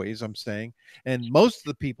 Not always, I'm saying. And most of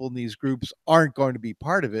the people in these groups aren't going to be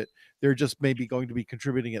part of it. They're just maybe going to be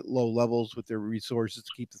contributing at low levels with their resources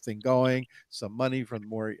to keep the thing going, some money from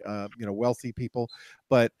more wealthy people.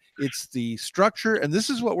 But it's the structure, and this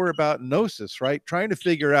is what we're about in Gnosis, right? Trying to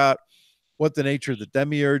figure out what the nature of the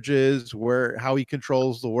demiurge is, how he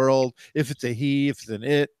controls the world, if it's a he, if it's an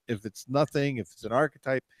it, if it's nothing, if it's an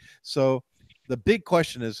archetype. So the big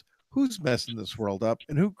question is, who's messing this world up,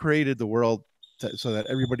 and who created the world so that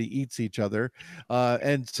everybody eats each other?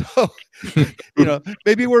 And so,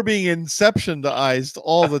 maybe we're being inceptionized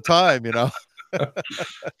all the time,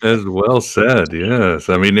 As well said, yes.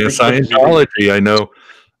 I mean, in Scientology, I know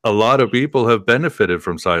a lot of people have benefited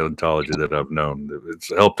from Scientology that I've known. It's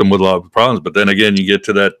helped them with a lot of problems. But then again, you get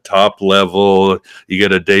to that top level, you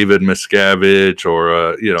get a David Miscavige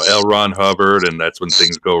or L. Ron Hubbard, and that's when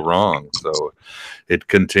things go wrong. So it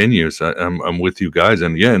continues. I'm with you guys.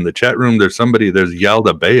 And yeah, in the chat room, there's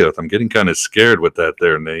Yalda Bayoth. I'm getting kind of scared with that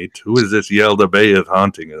there, Nate. Who is this Yalda Bayoth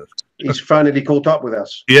haunting us? he's finally caught up with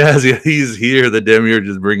us. Yes, yeah, he's here. The Demiurge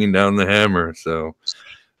is bringing down the hammer. So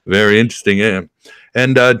very interesting. Yeah.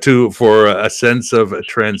 And for a sense of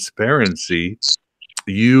transparency,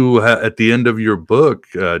 you at the end of your book,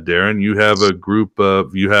 Darren, you have a group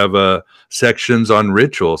of sections on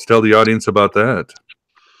rituals. Tell the audience about that.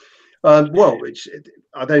 Well,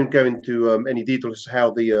 I don't go into any details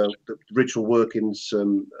how the ritual workings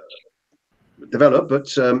develop,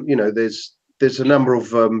 but you know, there's a number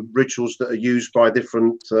of rituals that are used by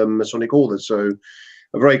different Masonic orders. So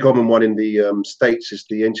a very common one in the States is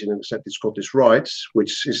the Ancient and Accepted Scottish Rites,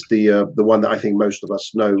 which is the one that I think most of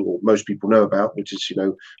us know, or most people know about, which is, you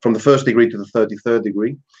know, from the 1st degree to the 33rd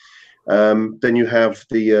degree. Then you have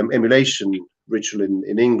the emulation ritual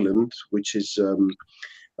in England, which is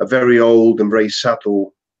a very old and very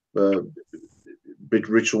subtle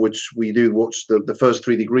ritual, which we do watch the first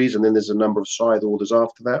 3 degrees, and then there's a number of side orders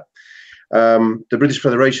after that. The British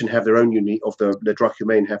Federation have their own unique, of the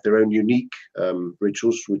Dracumane have their own unique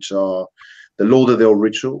rituals, which are the Lauderdale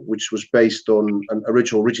ritual, which was based on a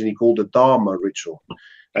ritual originally called the Dharma ritual,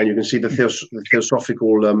 and you can see the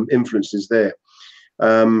theosophical influences there.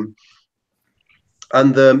 You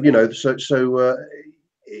know, so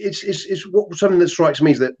it's something that strikes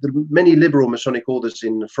me is that the many liberal Masonic orders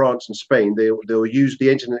in France and Spain, they'll use the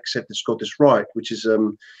Ancient and Accepted Scottish Rite, which is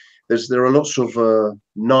there are lots of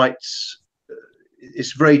knights.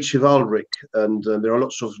 It's very chivalric, and there are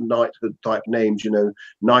lots of knighthood type names, you know,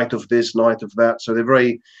 knight of this, knight of that. So they're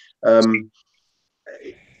very, and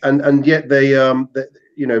yet they,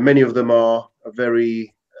 you know, many of them are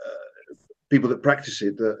very people that practice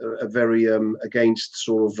it are very against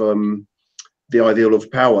sort of the ideal of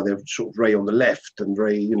power. They're sort of very on the left and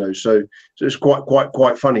very, you know, so it's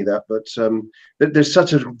quite funny that. But there's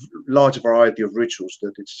such a large variety of rituals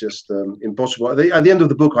that it's just impossible. At the end of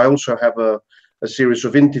the book, I also have a series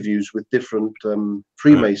of interviews with different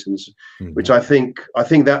Freemasons, which I think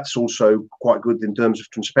that's also quite good in terms of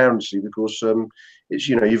transparency, because it's,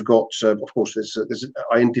 you know, you've got of course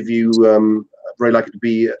I interview very likely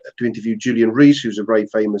to interview Julian Rees, who's a very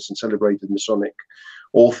famous and celebrated Masonic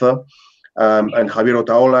author, and Javier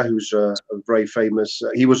Otaola, who's a very famous.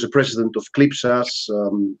 He was the president of CLIPSAS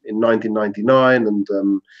in 1999,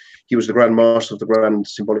 and he was the Grand Master of the Grand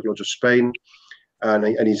Symbolic Lodge of Spain,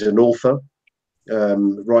 and he's an author.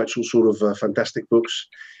 Writes all sort of fantastic books,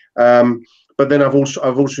 but then I've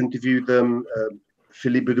also interviewed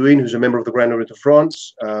Philippe Bedouin, who's a member of the Grand Orient of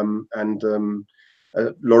France, and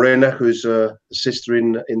Lorena, who's a sister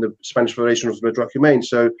in the Spanish Federation of the Dracumane.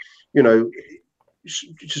 So, you know,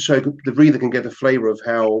 so the reader can get a flavor of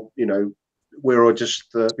how, you know, we're all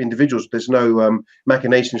just individuals. There's no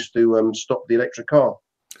machinations to stop the electric car.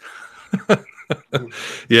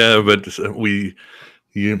 Yeah, but we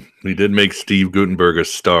did make Steve Gutenberg a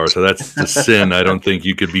star, so that's the sin I don't think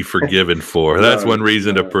you could be forgiven for. That's one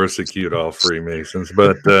reason to persecute all Freemasons.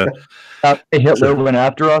 But Hitler went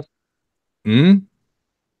after us?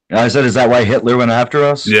 I said, is that why Hitler went after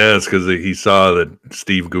us? Yeah, it's because he saw that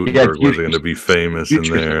Steve Gutenberg was going to be famous in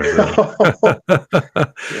there. So.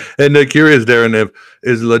 And curious, Darren,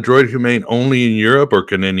 is La Droid only in Europe, or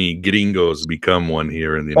can any gringos become one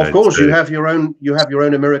here in the United States? Of course, you have your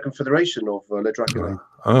own American Federation of La Droid.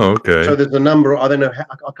 Oh, okay. So there's a number. I don't know.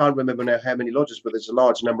 I can't remember now how many lodges, but there's a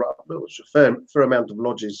large number. It's a fair amount of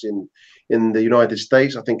lodges in the United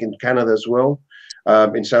States. I think in Canada as well,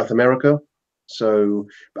 in South America. So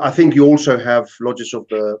I think you also have lodges of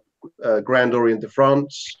the Grand Orient de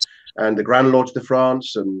France and the Grand Lodge de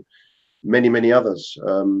France and many others.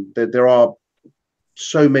 There are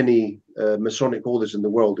so many Masonic orders in the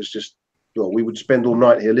world. It's just, well, we would spend all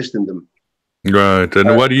night here listing them. Right.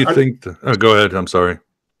 And what do you think? Go ahead. I'm sorry.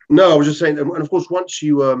 No, I was just saying, and of course, once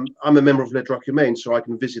you, I'm a member of Le Dracumane, so I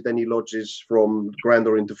can visit any lodges from Grand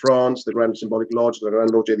Orient de France, the Grand Symbolic Lodge, the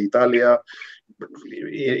Grand Lodge d'Italia,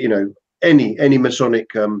 you know, any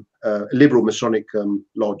Masonic, liberal Masonic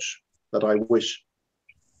lodge that I wish.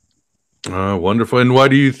 Wonderful. And why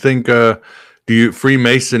do you think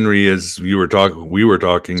Freemasonry, as we were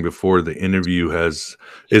talking before the interview,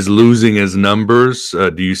 is losing its numbers?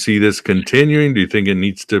 Do you see this continuing? Do you think it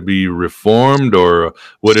needs to be reformed, or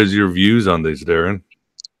what is your views on this, Darren?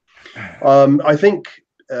 I think,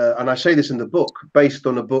 and I say this in the book, based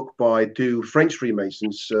on a book by 2 French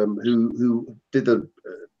Freemasons who did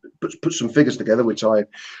put some figures together, which I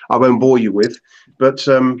won't bore you with, but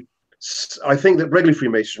I think that regular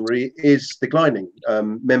Freemasonry is declining.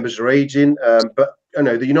 Members are aging, but you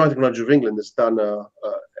know, the United Lodge of England has done a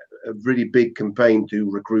really big campaign to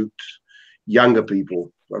recruit younger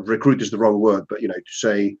people. Recruit is the wrong word, but you know,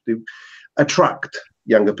 to attract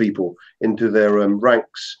younger people into their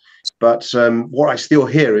ranks. But what I still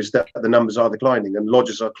hear is that the numbers are declining and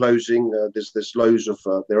lodges are closing. There's loads of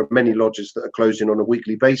there are many lodges that are closing on a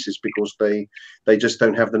weekly basis because they just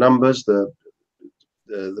don't have the numbers. The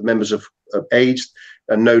members have aged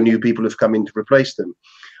and no new people have come in to replace them.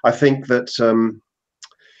 I think that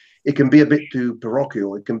it can be a bit too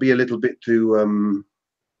parochial. It can be a little bit too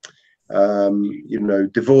you know,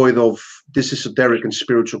 devoid of this esoteric and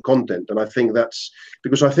spiritual content. And I think that's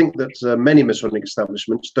because I think that many Masonic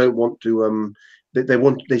establishments don't want to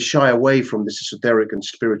they shy away from this esoteric and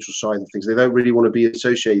spiritual side of things. They don't really want to be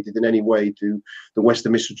associated in any way to the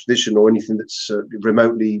Western mystical tradition or anything that's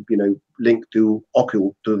remotely, you know, linked to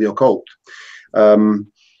the occult.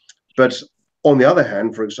 But on the other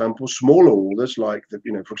hand, for example, smaller orders like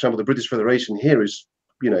you know, for example, the British Federation here is,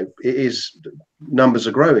 you know, numbers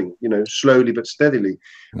are growing, you know, slowly but steadily.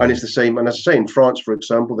 And it's the same. And as I say, in France, for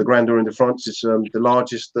example, the Grand Order de France is the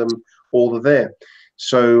largest order there.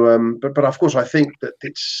 So, but of course, I think that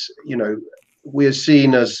it's, you know, we're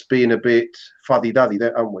seen as being a bit fuddy-duddy,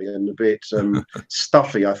 aren't we? And a bit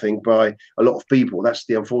stuffy, I think, by a lot of people. That's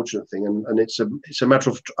the unfortunate thing. And it's a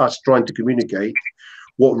matter of us trying to communicate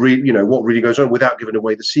what really goes on without giving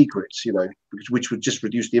away the secrets, you know, which would just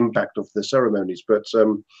reduce the impact of the ceremonies. But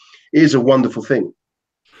it is a wonderful thing.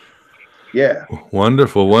 Yeah.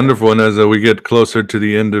 Wonderful, wonderful. And as we get closer to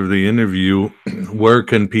the end of the interview, where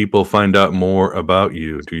can people find out more about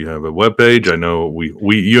you? Do you have a webpage? I know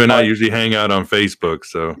you and I usually hang out on Facebook.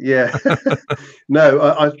 So yeah,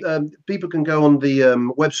 no, people can go on the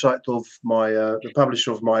website of my the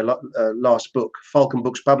publisher of my last book, Falcon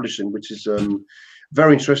Books Publishing, which is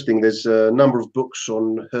very interesting. There's a number of books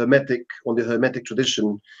on the Hermetic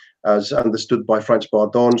tradition as understood by Franz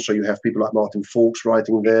Bardon. So you have people like Martin Fawkes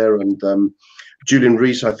writing there, and Julian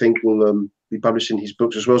Rees, I think, will be publishing his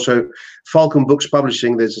books as well. So Falcon Books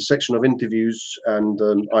Publishing, there's a section of interviews, and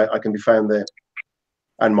I can be found there,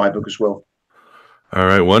 and my book as well. All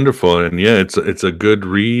right, wonderful. And yeah, it's a good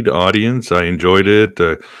read, audience. I enjoyed it.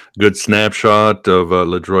 A good snapshot of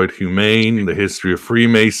Ledroit Humane, the history of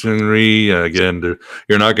Freemasonry. Again,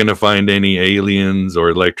 you're not going to find any aliens or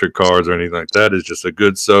electric cars or anything like that. It's just a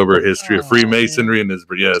good, sober history of Freemasonry. And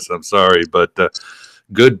yes, I'm sorry, but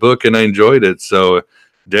good book, and I enjoyed it. So,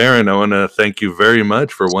 Darren, I want to thank you very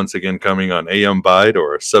much for once again coming on AM Byte,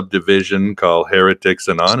 or a subdivision called Heretics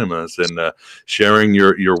Anonymous, and sharing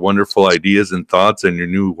your wonderful ideas and thoughts and your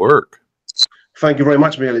new work. Thank you very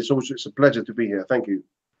much, Neil. It's a pleasure to be here. Thank you.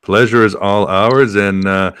 Pleasure is all ours. And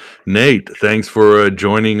Nate, thanks for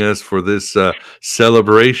joining us for this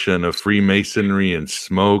celebration of Freemasonry and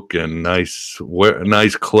smoke and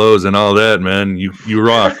nice clothes and all that, man. You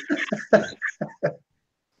rock.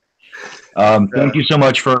 Thank you so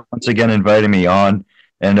much for once again inviting me on.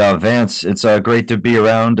 And Vance, it's great to be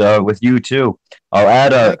around with you too. I'll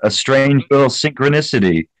add a strange little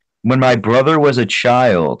synchronicity. When my brother was a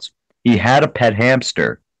child, he had a pet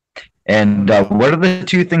hamster. And what are the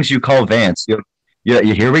two things you call Vance?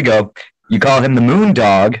 Here we go. You call him the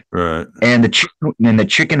Moondog, right? And the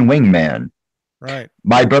chicken wing man. Right.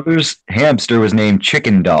 My brother's hamster was named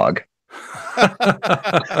Chicken Dog.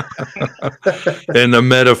 And the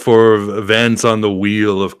metaphor of Vance on the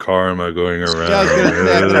wheel of karma going around. Yeah, I was gonna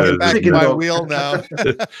say, I'm coming back to my wheel now.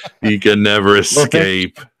 He can never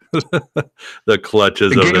escape the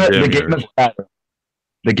clutches of the demiurge.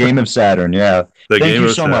 The game of Saturn, yeah. Thank you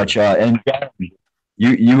so much, and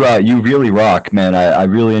you really rock, man. I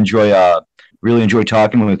really enjoy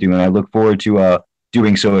talking with you, and I look forward to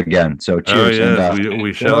doing so again. So cheers. Oh, yes,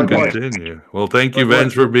 we shall continue. Well, thank you,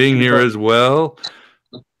 Vance, for being here as well.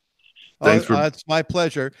 Thanks it's my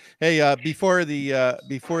pleasure. Hey, before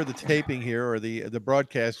the taping here, or the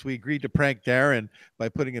broadcast, we agreed to prank Darren by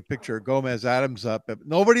putting a picture of Gomez Adams up.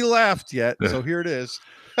 Nobody laughed yet, so here it is.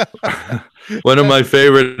 One of my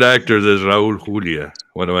favorite actors is Raul Julia.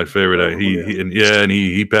 One of my favorite.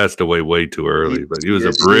 He passed away way too early, but he was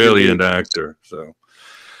a brilliant actor.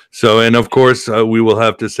 So, and of course, we will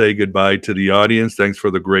have to say goodbye to the audience. Thanks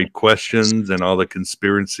for the great questions and all the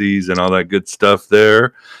conspiracies and all that good stuff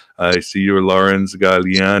there. I see your Lawrence,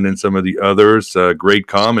 Galian, and some of the others. Great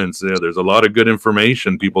comments. Yeah, there's a lot of good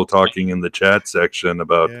information. People talking in the chat section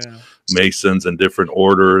about Masons and different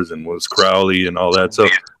orders, and was Crowley and all that. So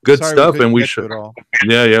good stuff. And we should. Well,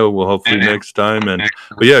 hopefully next time.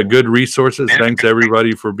 But yeah, good resources. Thanks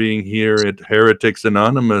everybody for being here at Heretics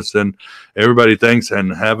Anonymous, and everybody, thanks,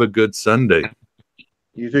 and have a good Sunday.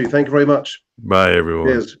 You too. Thank you very much. Bye, everyone.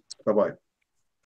 Cheers. Bye-bye.